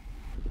need.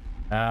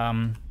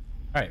 Alright,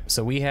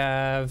 so we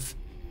have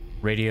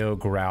radio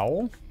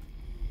growl.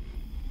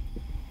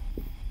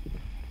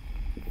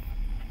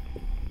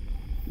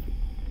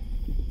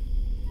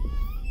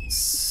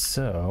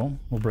 So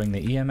we'll bring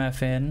the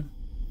EMF in,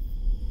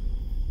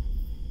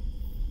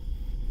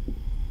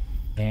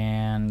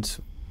 and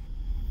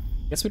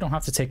I guess we don't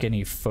have to take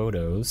any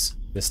photos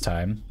this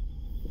time.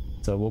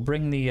 So we'll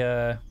bring the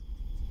oh,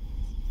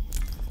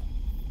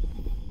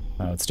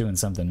 it's doing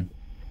something.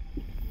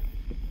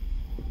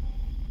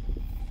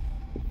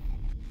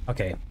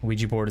 Okay,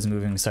 Ouija board is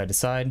moving side to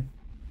side,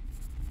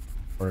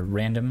 or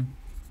random.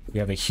 We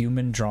have a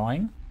human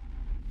drawing.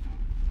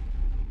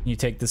 Can you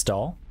take this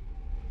doll?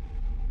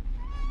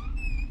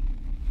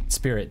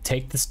 Spirit,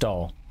 take this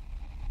doll.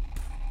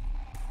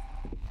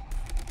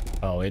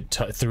 Oh, it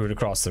threw it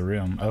across the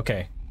room.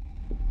 Okay.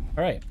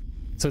 All right.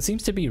 So it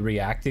seems to be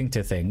reacting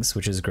to things,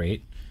 which is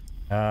great.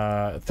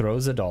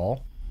 Throws a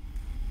doll.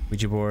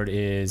 Ouija board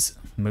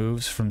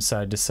moves from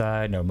side to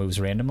side. No, moves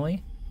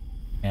randomly.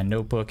 And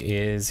notebook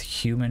is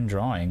human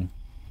drawing.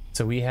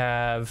 So we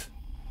have...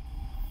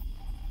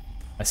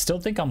 I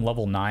still think I'm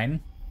level 9.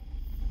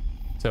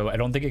 So I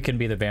don't think it can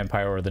be the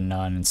vampire or the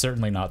nun, and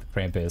certainly not the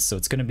Krampus. So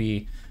it's going to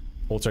be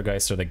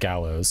Poltergeist or the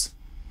Gallows.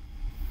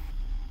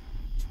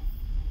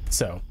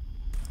 So,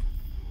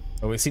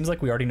 oh, it seems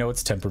like we already know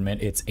its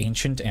temperament. It's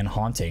ancient and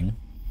haunting,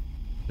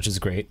 which is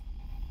great.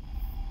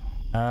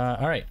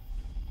 All right.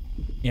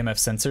 EMF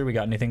sensor. We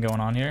got anything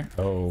going on here?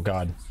 Oh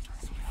God.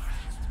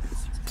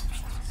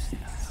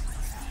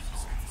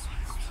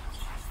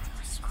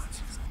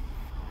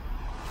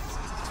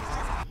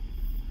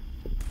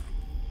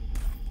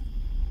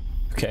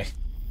 Okay.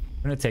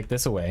 I'm gonna take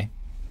this away.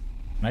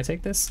 Can I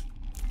take this?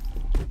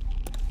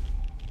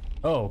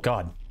 Oh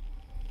God.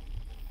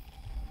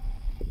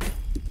 Okay,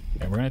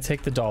 we're gonna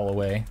take the doll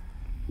away.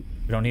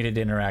 We don't need it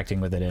interacting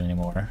with it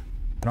anymore.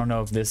 I don't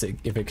know if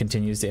it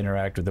continues to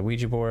interact with the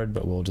Ouija board,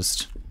 but we'll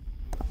just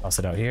toss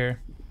it out here.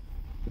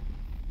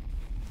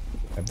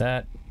 Grab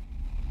that.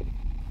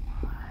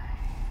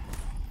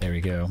 There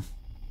we go.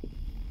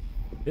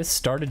 This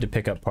started to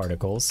pick up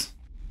particles,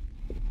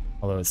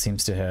 although it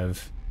seems to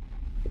have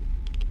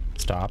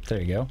stopped.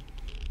 There you go.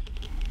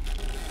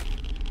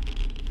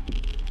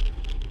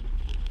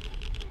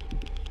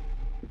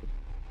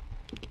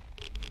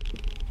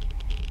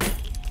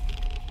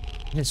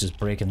 It's just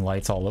breaking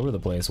lights all over the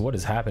place. What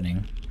is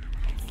happening?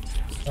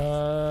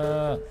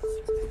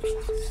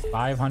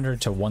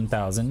 500 to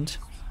 1,000.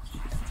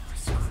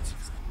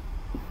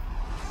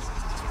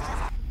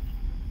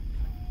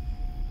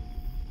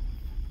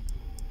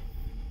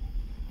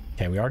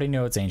 Okay, we already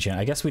know it's ancient.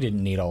 I guess we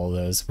didn't need all of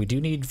those. We do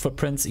need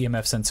footprints,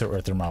 EMF sensor,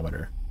 or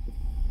thermometer.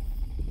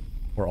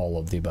 Or all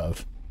of the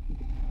above.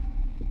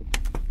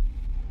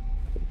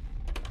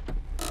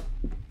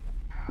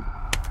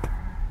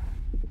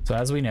 So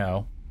as we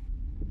know,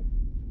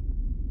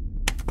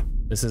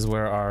 this is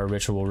where our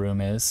ritual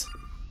room is.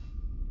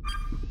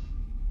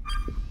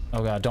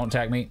 Oh god, don't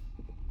tag me.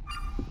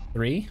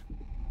 3?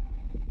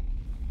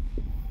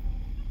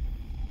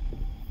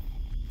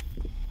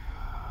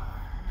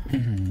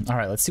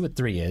 Alright, let's see what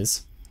 3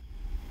 is.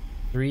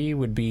 3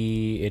 would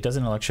be... It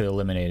doesn't actually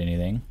eliminate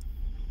anything.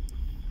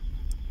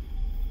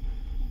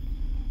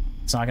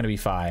 It's not going to be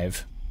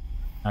 5.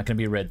 Not going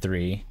to be red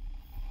 3.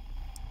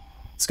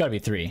 It's got to be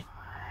 3.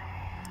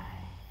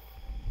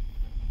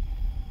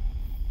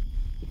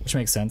 Which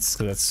makes sense,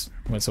 because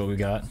that's what we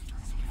got.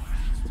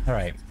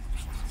 Alright.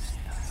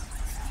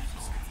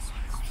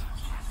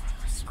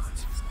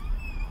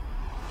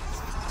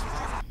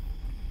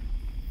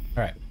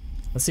 Alright.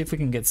 Let's see if we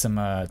can get some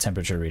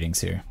temperature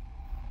readings here.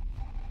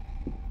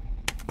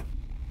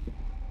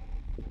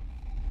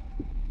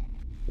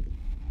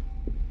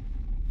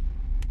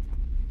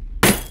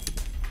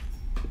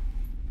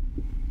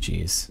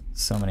 Jeez,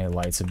 so many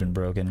lights have been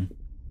broken.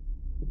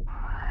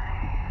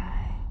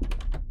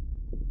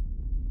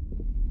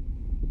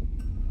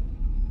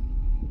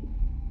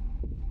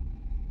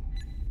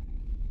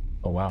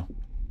 Oh wow,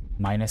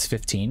 minus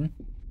 15.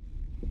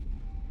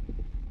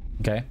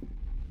 Okay,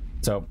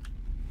 so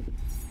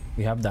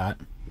we have that.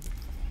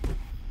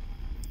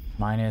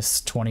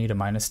 Minus 20 to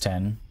minus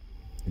 10.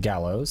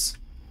 Gallows.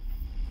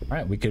 All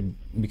right, we can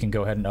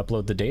go ahead and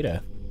upload the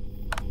data.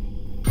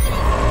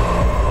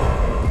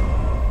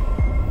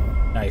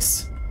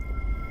 Nice.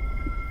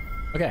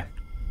 Okay,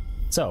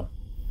 so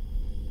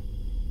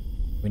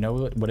we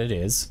know what it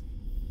is.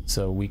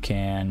 So we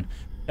can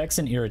affects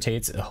and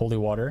irritates holy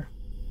water,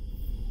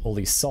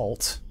 holy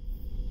salt.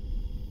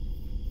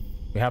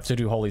 We have to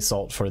do holy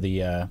salt for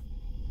the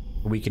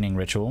weakening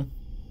ritual.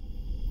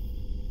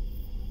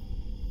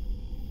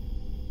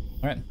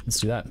 All right, let's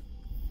do that.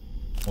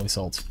 Holy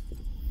salt.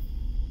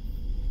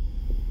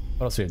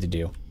 What else do we have to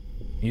do?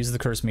 Use the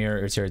curse mirror,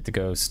 irritate the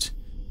ghost.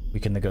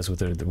 Weaken the ghost with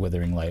the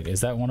withering light.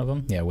 Is that one of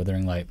them? Yeah,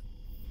 withering light.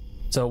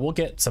 So we'll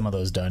get some of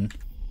those done.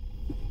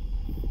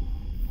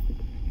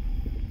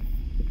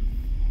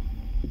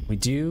 We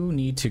do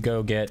need to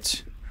go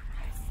get...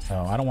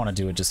 Oh, I don't want to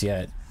do it just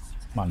yet.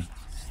 Come on.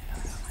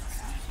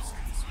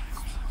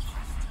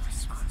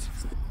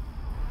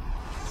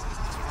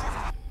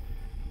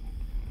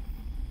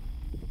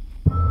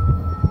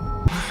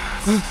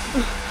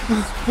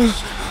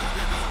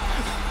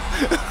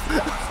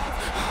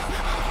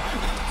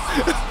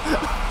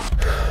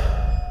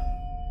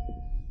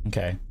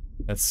 Okay,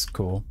 that's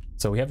cool.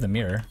 So we have the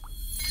mirror.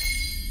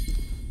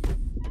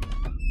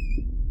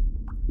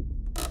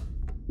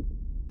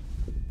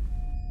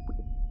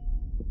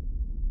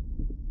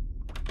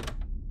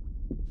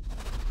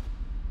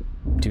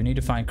 Do need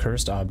to find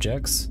cursed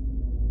objects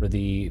for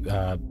the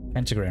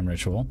Pentagram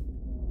ritual.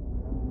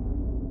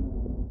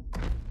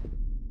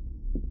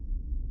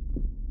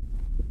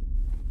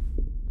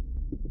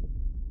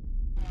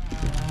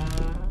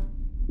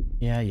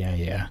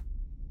 Yeah.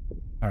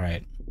 All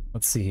right,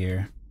 let's see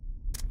here.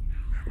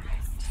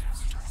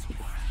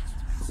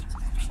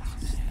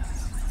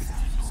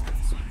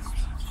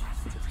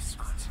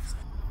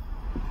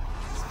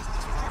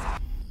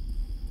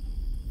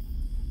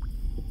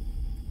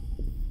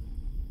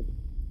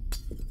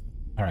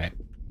 All right.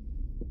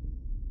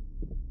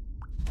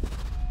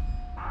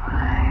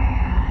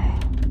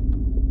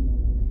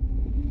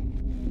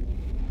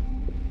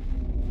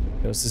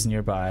 Ghost is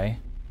nearby.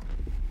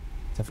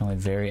 Definitely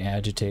very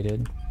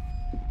agitated.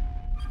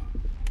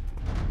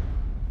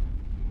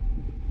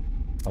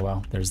 Oh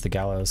well, there's the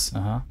gallows.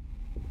 Uh-huh.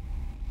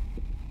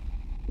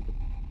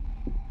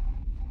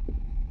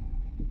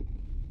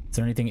 Is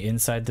there anything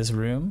inside this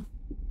room?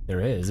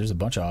 There is. There's a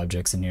bunch of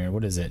objects in here.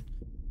 What is it?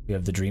 We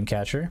have the dream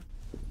catcher.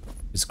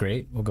 It's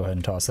great. We'll go ahead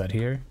and toss that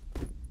here.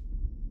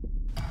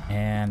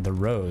 And the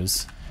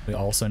rose. We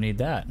also need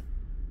that. Go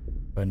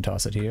ahead and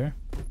toss it here.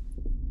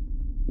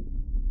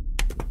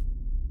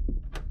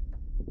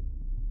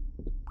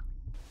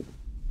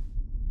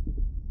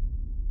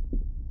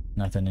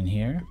 Nothing in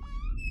here.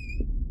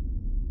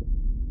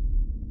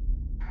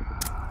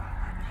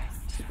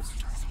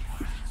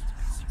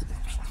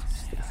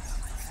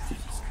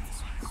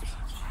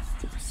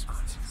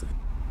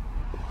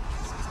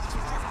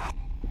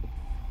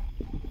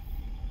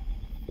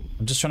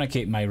 I'm just trying to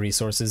keep my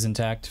resources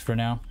intact for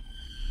now,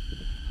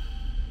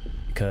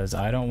 because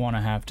I don't want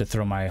to have to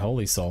throw my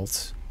holy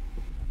salt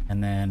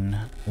and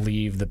then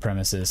leave the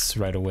premises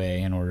right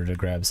away in order to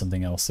grab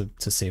something else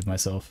to save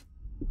myself.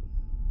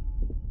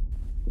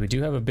 We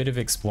do have a bit of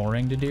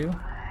exploring to do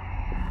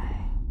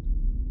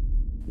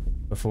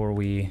before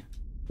we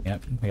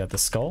Yep, we got the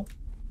skull.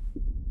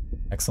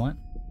 Excellent.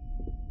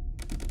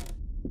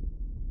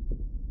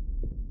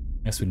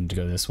 Guess we need to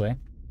go this way.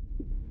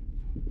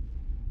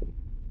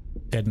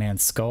 Dead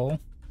man's skull.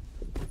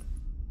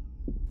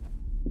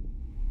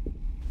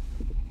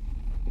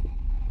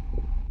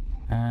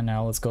 And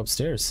now let's go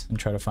upstairs and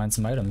try to find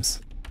some items.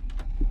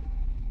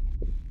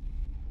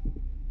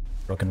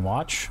 Broken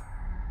watch.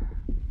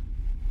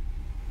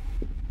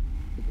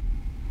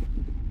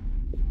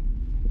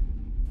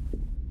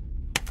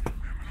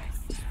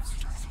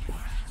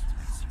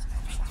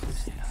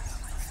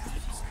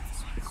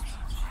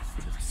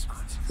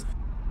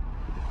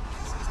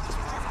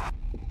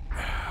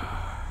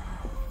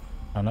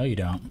 Oh, no, you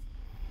don't.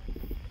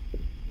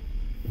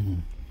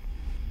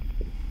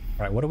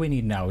 Alright, what do we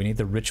need now? We need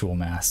the ritual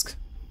mask.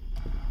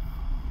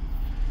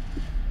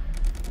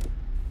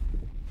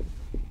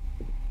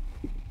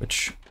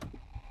 Which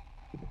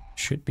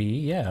should be,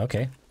 yeah,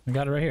 okay. We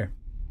got it right here.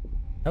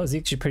 That was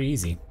actually pretty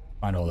easy.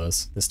 Find all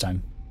those this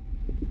time.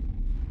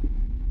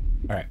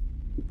 Alright,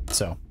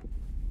 so.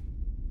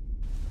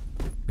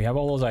 We have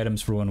all those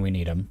items for when we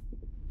need them.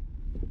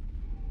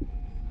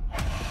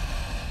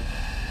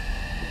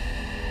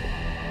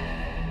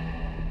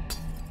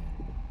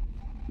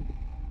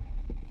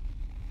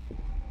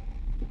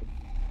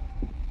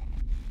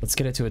 Let's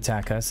get it to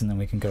attack us, and then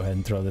we can go ahead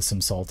and throw some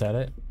salt at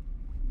it.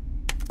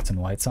 Put some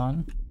lights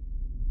on.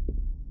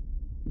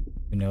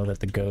 We know that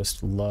the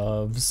ghost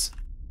loves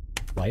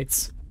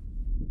lights.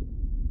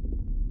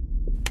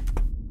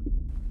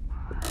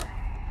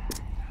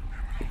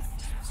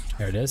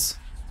 There it is.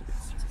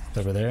 It's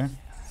over there.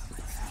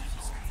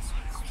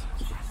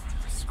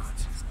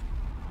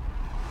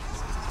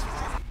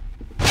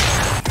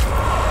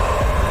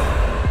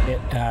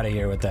 Get out of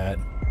here with that.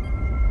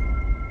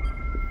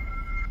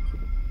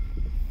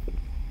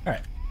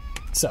 Alright,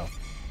 so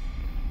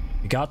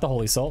we got the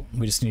holy salt.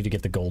 We just need to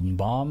get the golden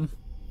bomb.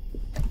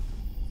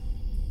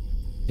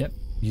 Yep,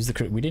 use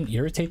the we didn't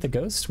irritate the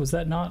ghost. Was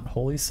that not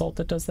holy salt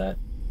that does that?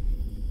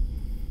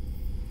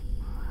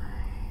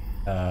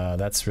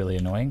 That's really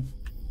annoying.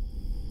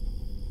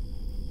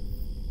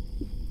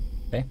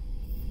 Okay.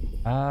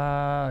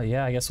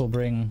 Yeah, I guess we'll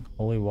bring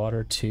holy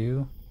water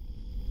too.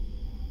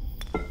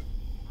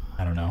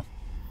 I don't know.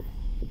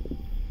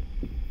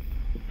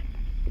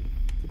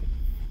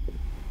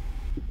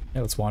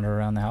 Yeah, let's wander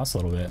around the house a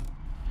little bit.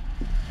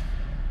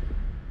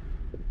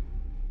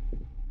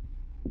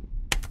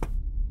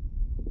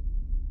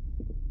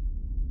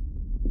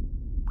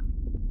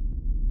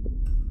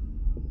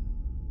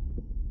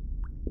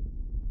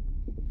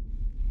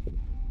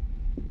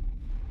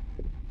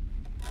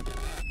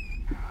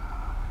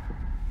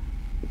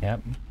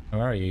 Yep.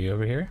 Where are you? You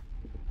over here?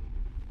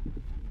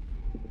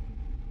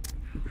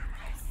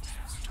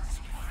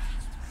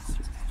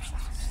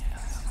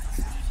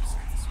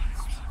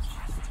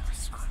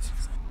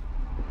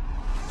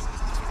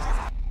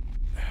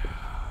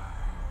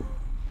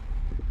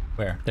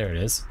 Where? There it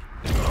is.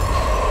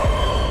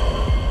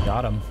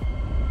 Got him.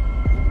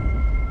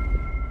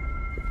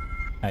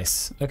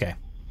 Nice. Okay.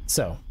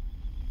 So.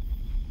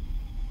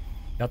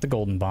 Got the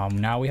golden bomb.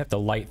 Now we have to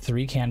light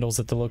 3 candles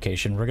at the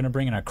location. We're going to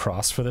bring in a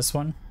cross for this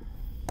one.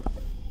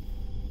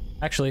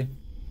 Actually,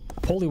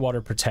 holy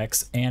water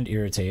protects and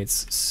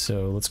irritates.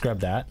 So let's grab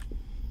that.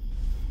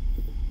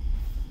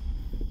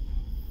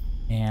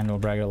 And we'll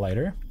brag a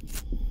lighter.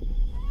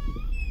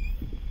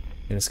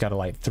 You just gotta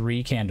light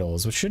 3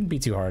 candles, which shouldn't be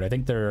too hard. I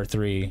think there are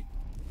 3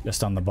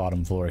 just on the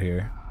bottom floor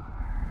here.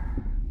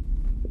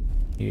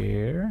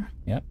 Here.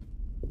 Yep.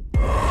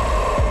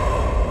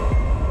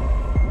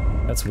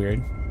 That's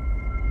weird.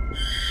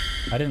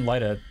 I didn't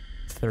light a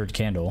 3rd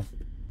candle.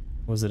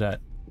 What was it at?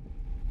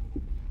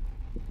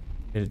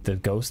 Did the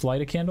ghost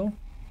light a candle?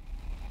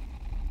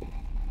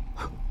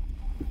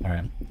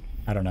 Alright.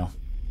 I don't know.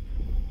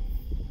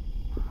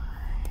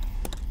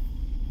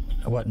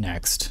 What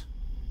next?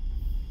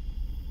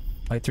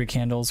 Light 3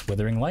 candles,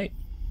 withering light.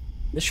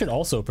 This should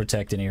also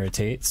protect and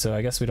irritate, so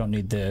I guess we don't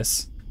need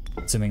this,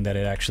 assuming that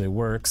it actually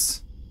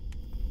works.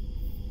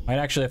 Might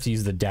actually have to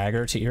use the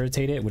dagger to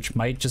irritate it, which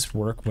might just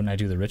work when I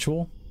do the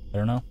ritual. I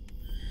don't know.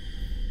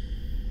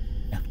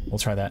 Yeah, we'll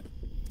try that.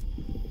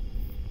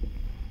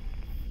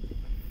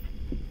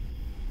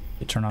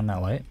 You turn on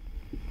that light.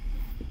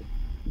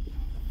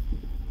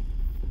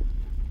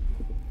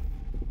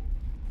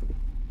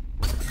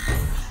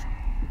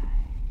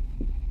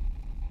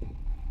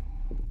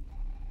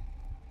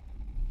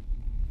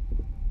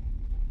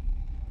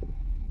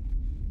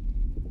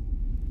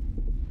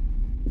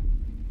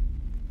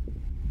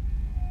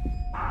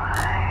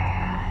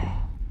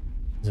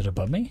 Is it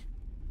above me?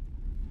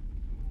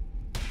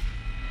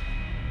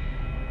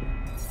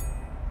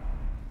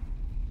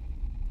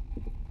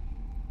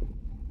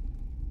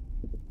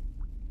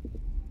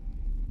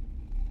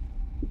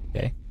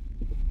 Okay.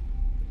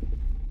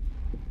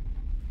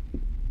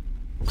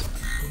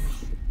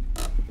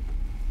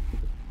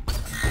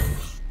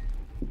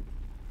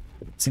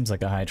 Seems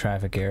like a high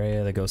traffic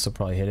area. The ghost will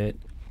probably hit it.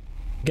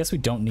 I guess we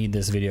don't need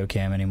this video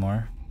cam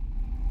anymore.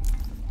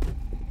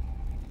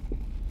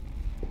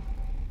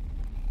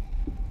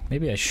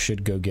 Maybe I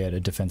should go get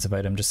a defensive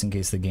item just in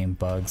case the game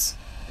bugs.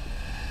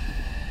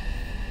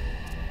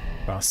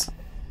 Cross.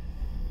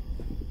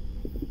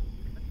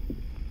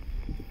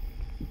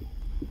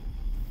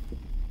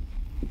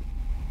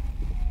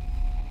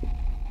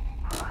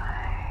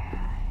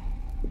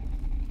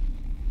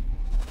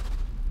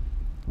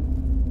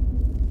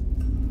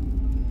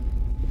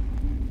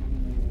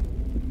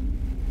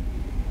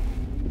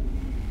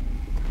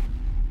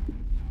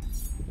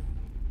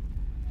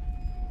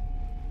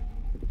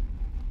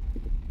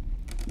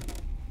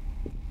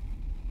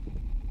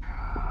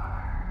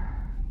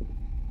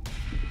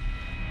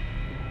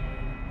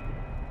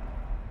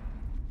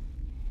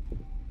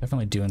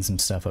 Definitely doing some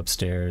stuff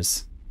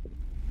upstairs.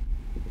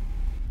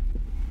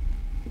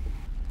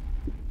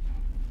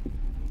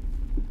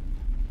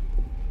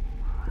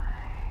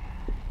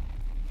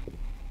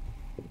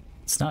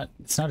 It's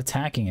not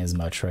attacking as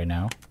much right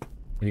now.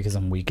 Maybe because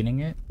I'm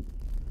weakening it.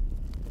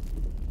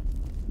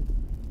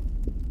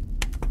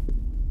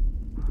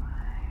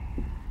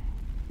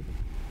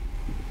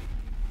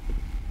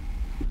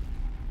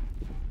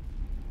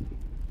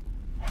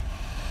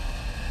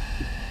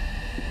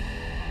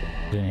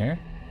 In here?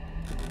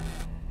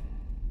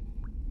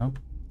 Oh.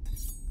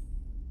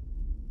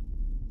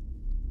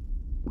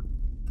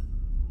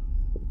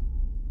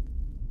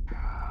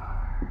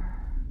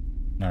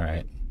 All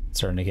right,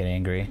 starting to get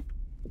angry.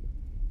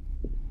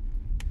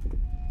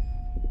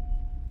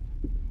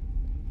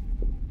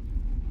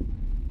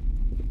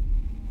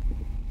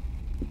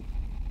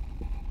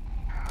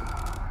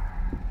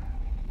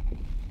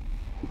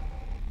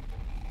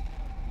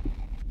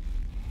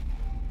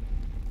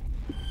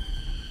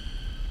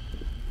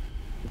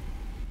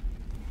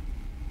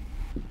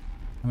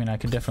 I mean, I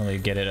could definitely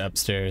get it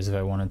upstairs if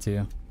I wanted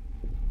to.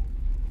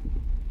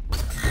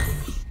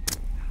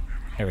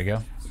 There we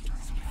go.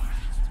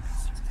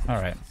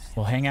 Alright,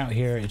 we'll hang out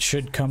here. It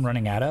should come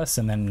running at us,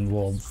 and then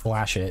we'll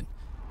flash it.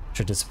 It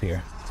should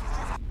disappear.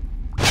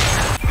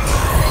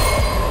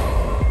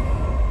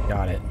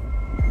 Got it.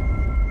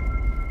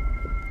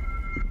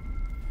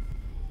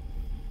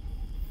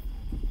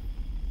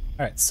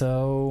 Alright,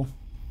 so...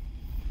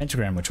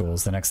 Pentagram ritual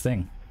is the next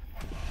thing.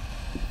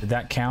 Did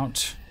that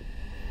count?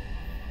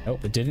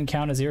 Nope, it didn't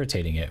count as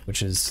irritating it,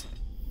 which is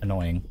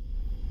annoying.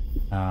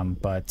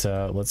 But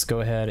let's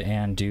go ahead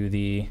and do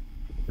the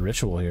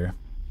ritual here.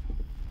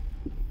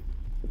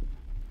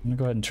 I'm gonna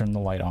go ahead and turn the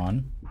light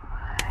on.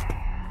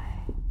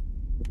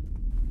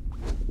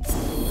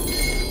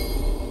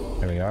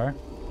 There we are.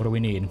 What do we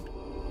need?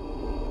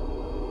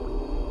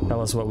 Tell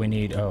us what we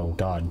need. Oh,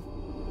 God.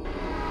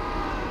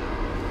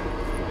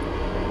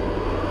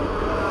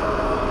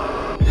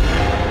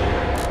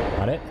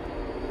 Got it.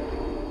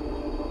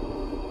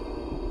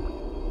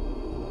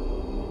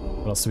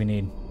 What else do we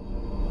need?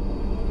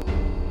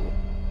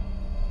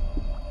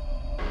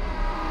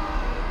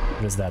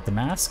 What is that? The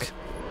mask?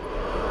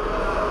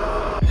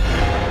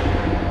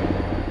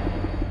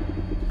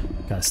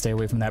 Gotta stay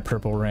away from that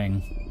purple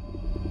ring.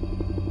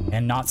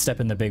 And not step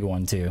in the big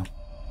one, too.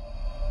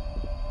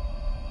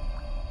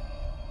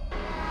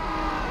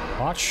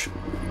 Watch.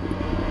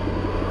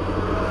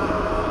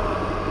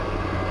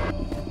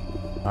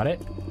 Got it?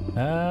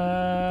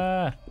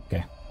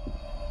 Okay.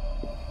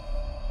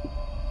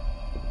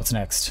 What's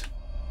next?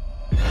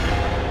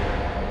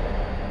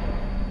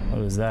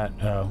 What was that?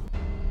 Oh.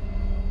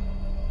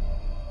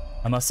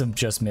 I must have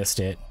just missed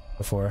it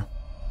before.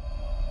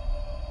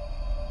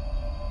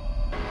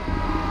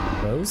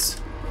 Rose?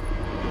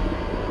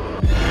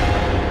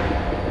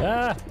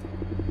 Ah!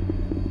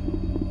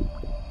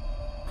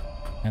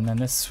 And then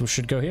this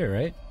should go here,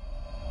 right?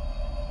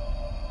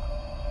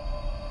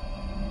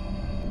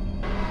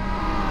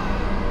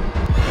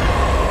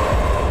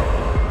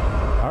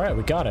 Alright,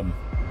 we got him.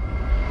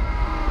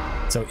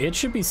 So it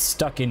should be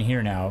stuck in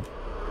here now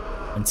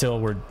until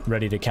we're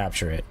ready to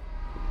capture it,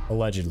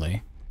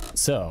 allegedly.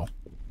 So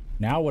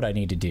now what I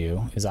need to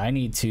do is I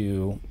need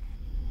to...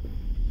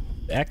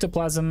 The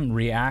ectoplasm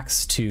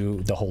reacts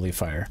to the holy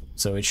fire.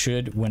 So it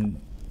should,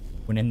 when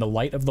in the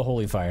light of the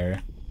holy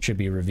fire, should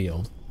be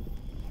revealed.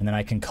 And then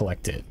I can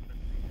collect it.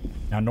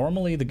 Now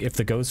normally if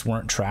the ghosts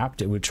weren't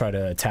trapped, it would try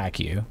to attack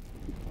you.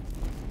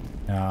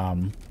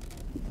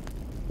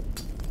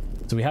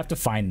 So we have to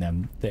find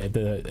them.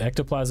 The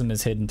ectoplasm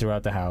is hidden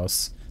throughout the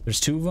house. There's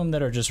two of them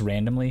that are just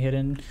randomly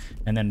hidden,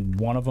 and then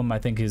one of them I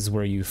think is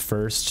where you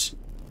first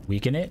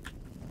weaken it.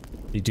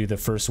 You do the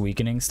first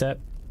weakening step.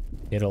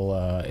 It'll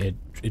it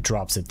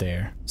drops it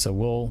there. So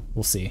we'll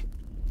see.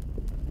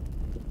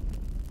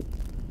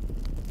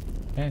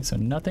 Okay, so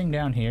nothing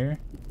down here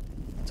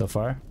so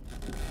far.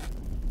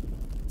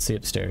 Let's see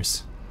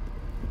upstairs.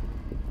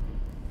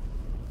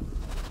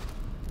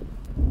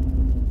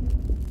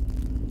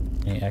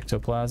 Any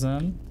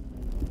ectoplasm?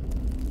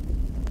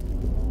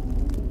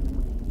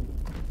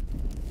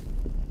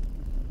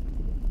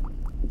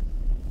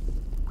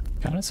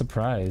 Kind of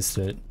surprised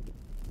that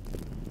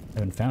I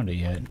haven't found it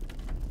yet.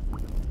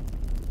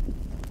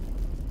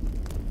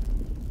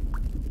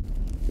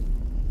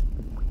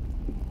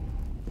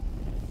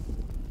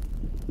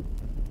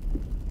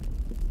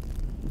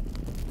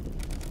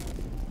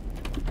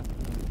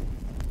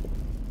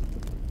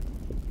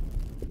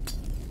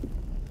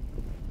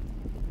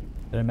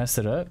 I mess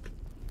it up?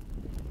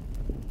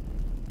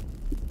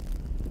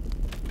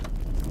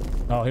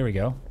 Oh, here we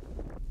go.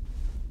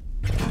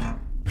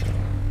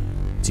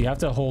 So you have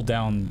to hold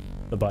down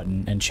the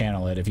button and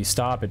channel it. If you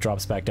stop, it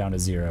drops back down to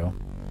 0,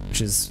 which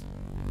is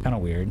kind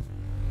of weird,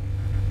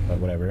 but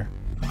whatever.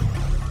 All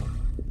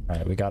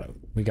right, we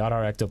got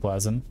our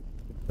ectoplasm,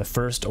 the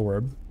first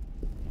orb.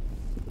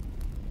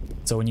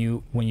 So when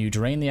you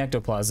drain the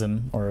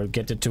ectoplasm or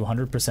get it to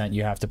 100%,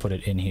 you have to put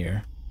it in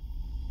here,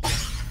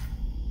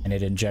 and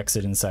it injects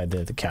it inside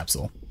the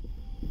capsule.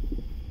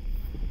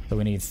 So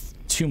we need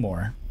 2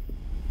 more.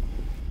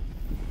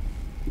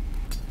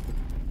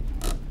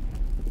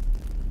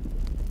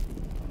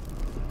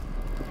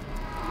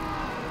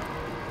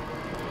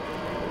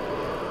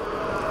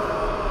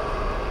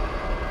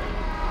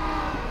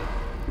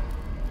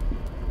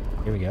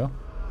 Here we go.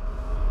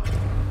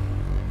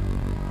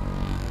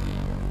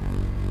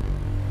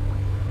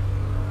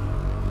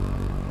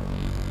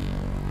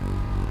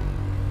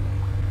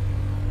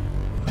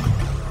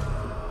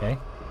 Okay.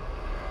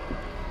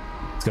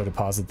 Let's go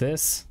deposit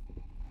this.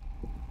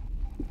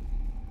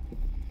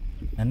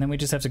 And then we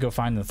just have to go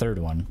find the third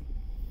one.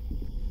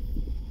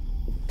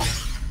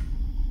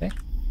 Okay.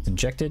 It's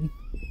injected.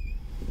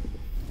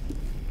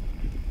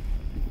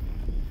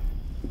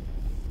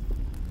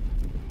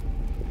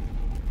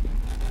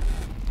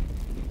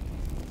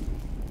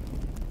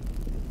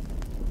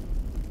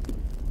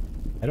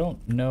 I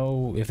don't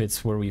know if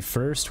it's where we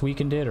first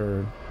weakened it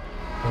or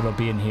it'll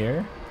be in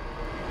here.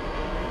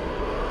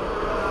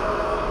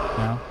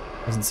 No,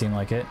 doesn't seem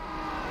like it.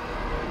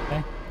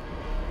 Okay.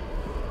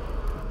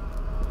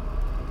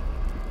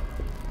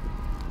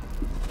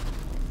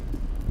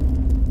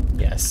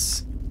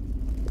 Yes.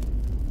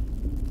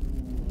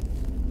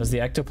 Does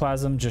the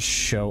ectoplasm just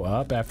show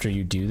up after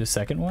you do the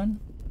second one?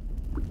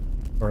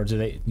 Or do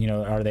they, you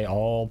know, are they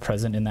all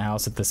present in the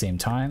house at the same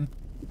time?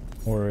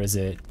 Or is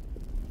it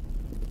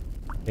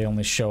they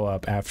only show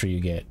up after you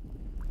get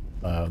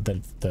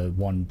the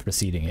one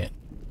preceding it?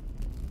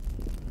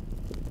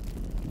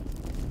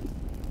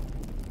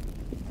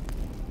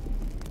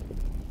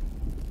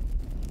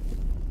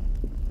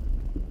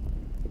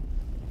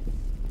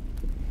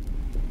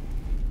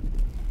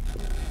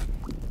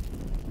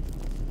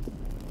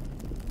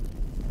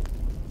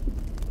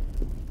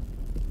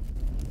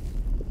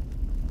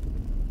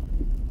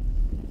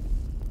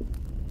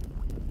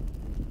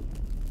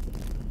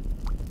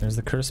 There's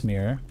the cursed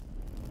mirror.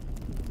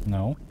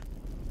 No.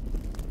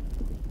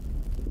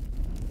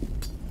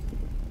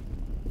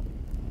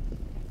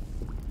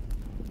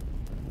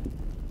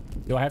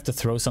 Do I have to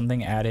throw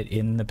something at it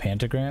in the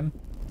pentagram?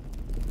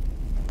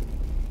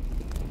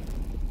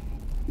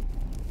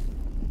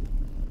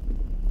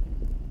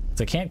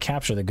 So I can't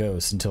capture the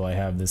ghost until I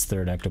have this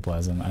third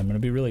ectoplasm. I'm gonna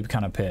be really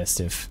kind of pissed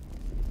if...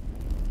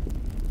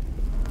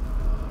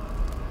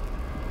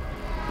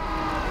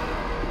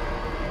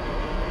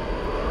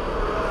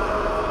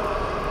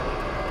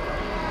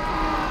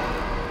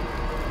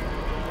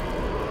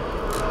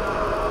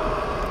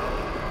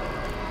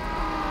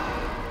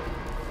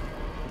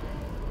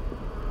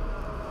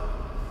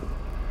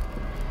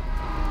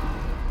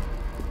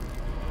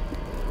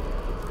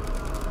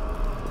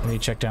 Let me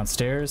check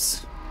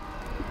downstairs.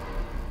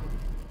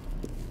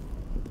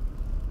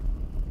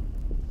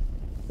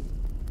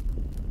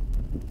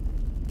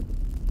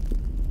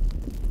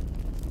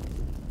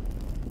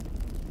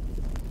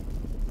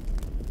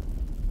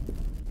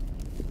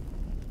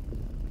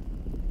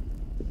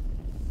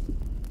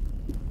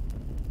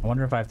 I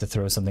wonder if I have to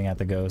throw something at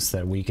the ghost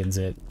that weakens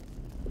it.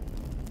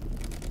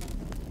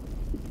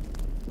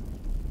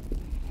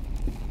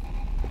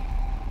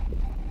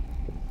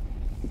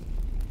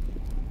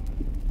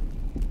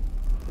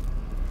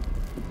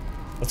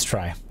 Let's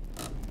try.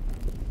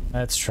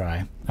 Let's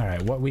try. All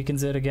right, what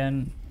weakens it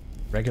again?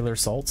 Regular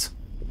salt,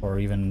 or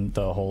even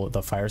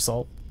the fire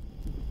salt?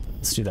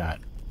 Let's do that.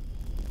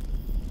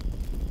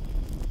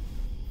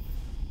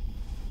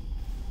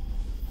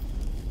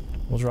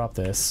 We'll drop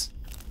this.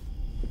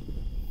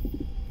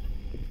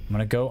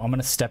 I'm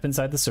gonna step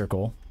inside the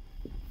circle.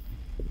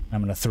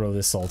 I'm gonna throw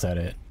this salt at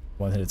it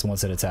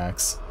once it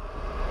attacks.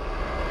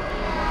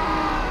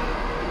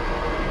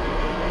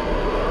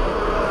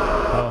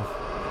 Oh.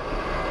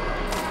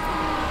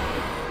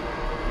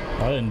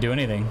 Oh, I didn't do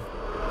anything.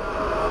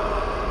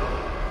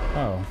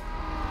 Oh.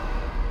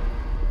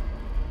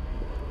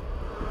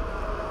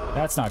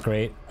 That's not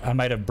great. I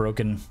might have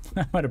broken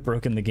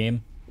the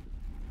game.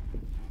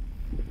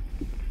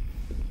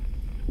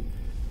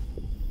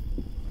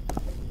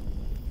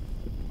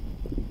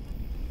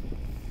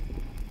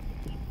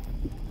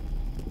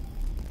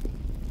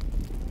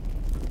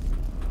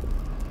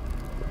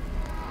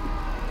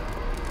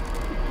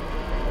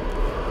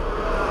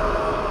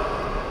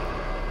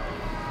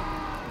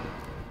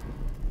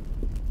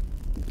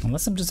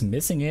 Unless I'm just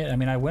missing it. I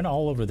mean, I went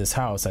all over this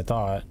house, I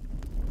thought.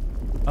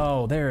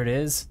 Oh, there it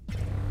is.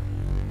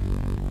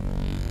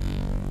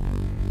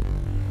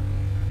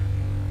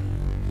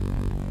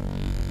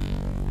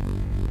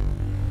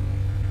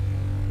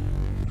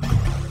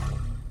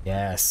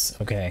 Yes,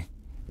 okay.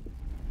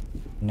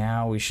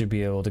 Now we should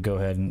be able to go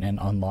ahead and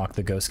unlock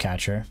the ghost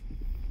catcher.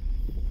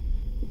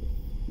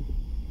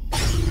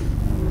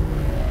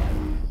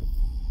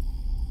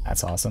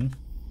 That's awesome.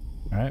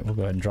 All right, we'll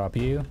go ahead and drop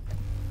you.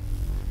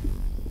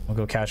 We'll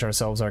go catch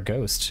ourselves our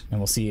ghost, and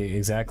we'll see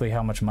exactly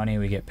how much money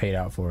we get paid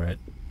out for it.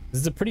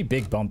 This is a pretty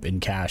big bump in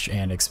cash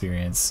and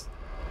experience.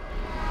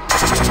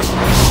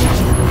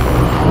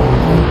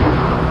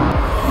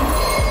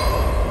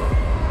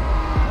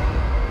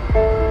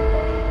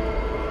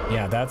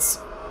 Yeah, that's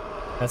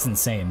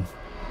insane.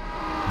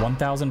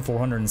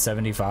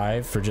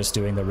 1,475 for just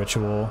doing the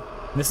ritual.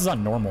 This is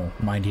on normal,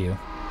 mind you.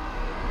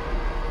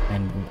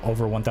 And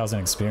over 1,000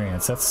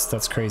 experience.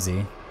 That's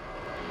crazy.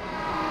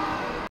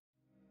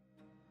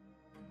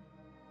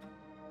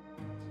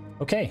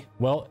 Okay,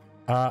 well,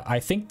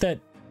 I think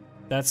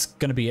that's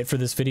gonna be it for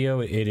this video.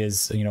 It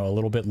is, you know, a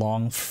little bit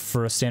long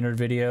for a standard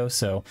video,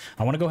 so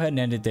I want to go ahead and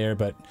end it there.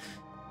 But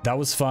that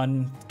was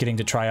fun getting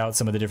to try out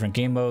some of the different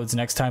game modes.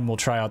 Next time we'll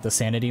try out the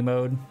sanity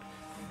mode,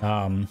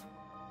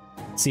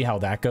 see how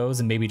that goes,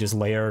 and maybe just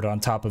layer it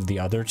on top of the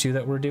other two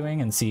that we're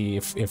doing and see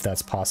if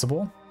that's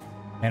possible.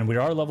 And we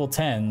are level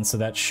 10, so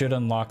that should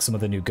unlock some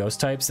of the new ghost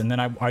types. And then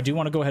I do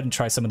want to go ahead and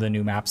try some of the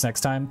new maps next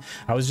time.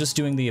 I was just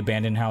doing the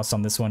abandoned house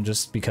on this one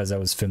just because I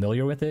was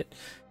familiar with it.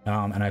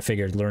 And I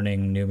figured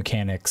learning new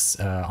mechanics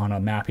on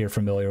a map you're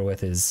familiar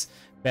with is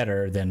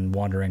better than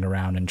wandering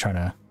around and trying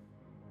to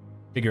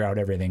figure out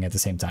everything at the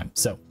same time.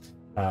 So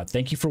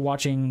thank you for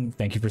watching.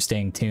 Thank you for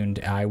staying tuned.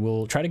 I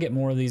will try to get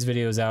more of these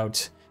videos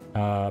out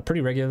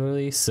pretty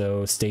regularly,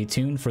 so stay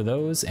tuned for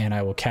those, and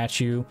I will catch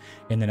you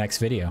in the next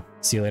video.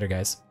 See you later,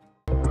 guys.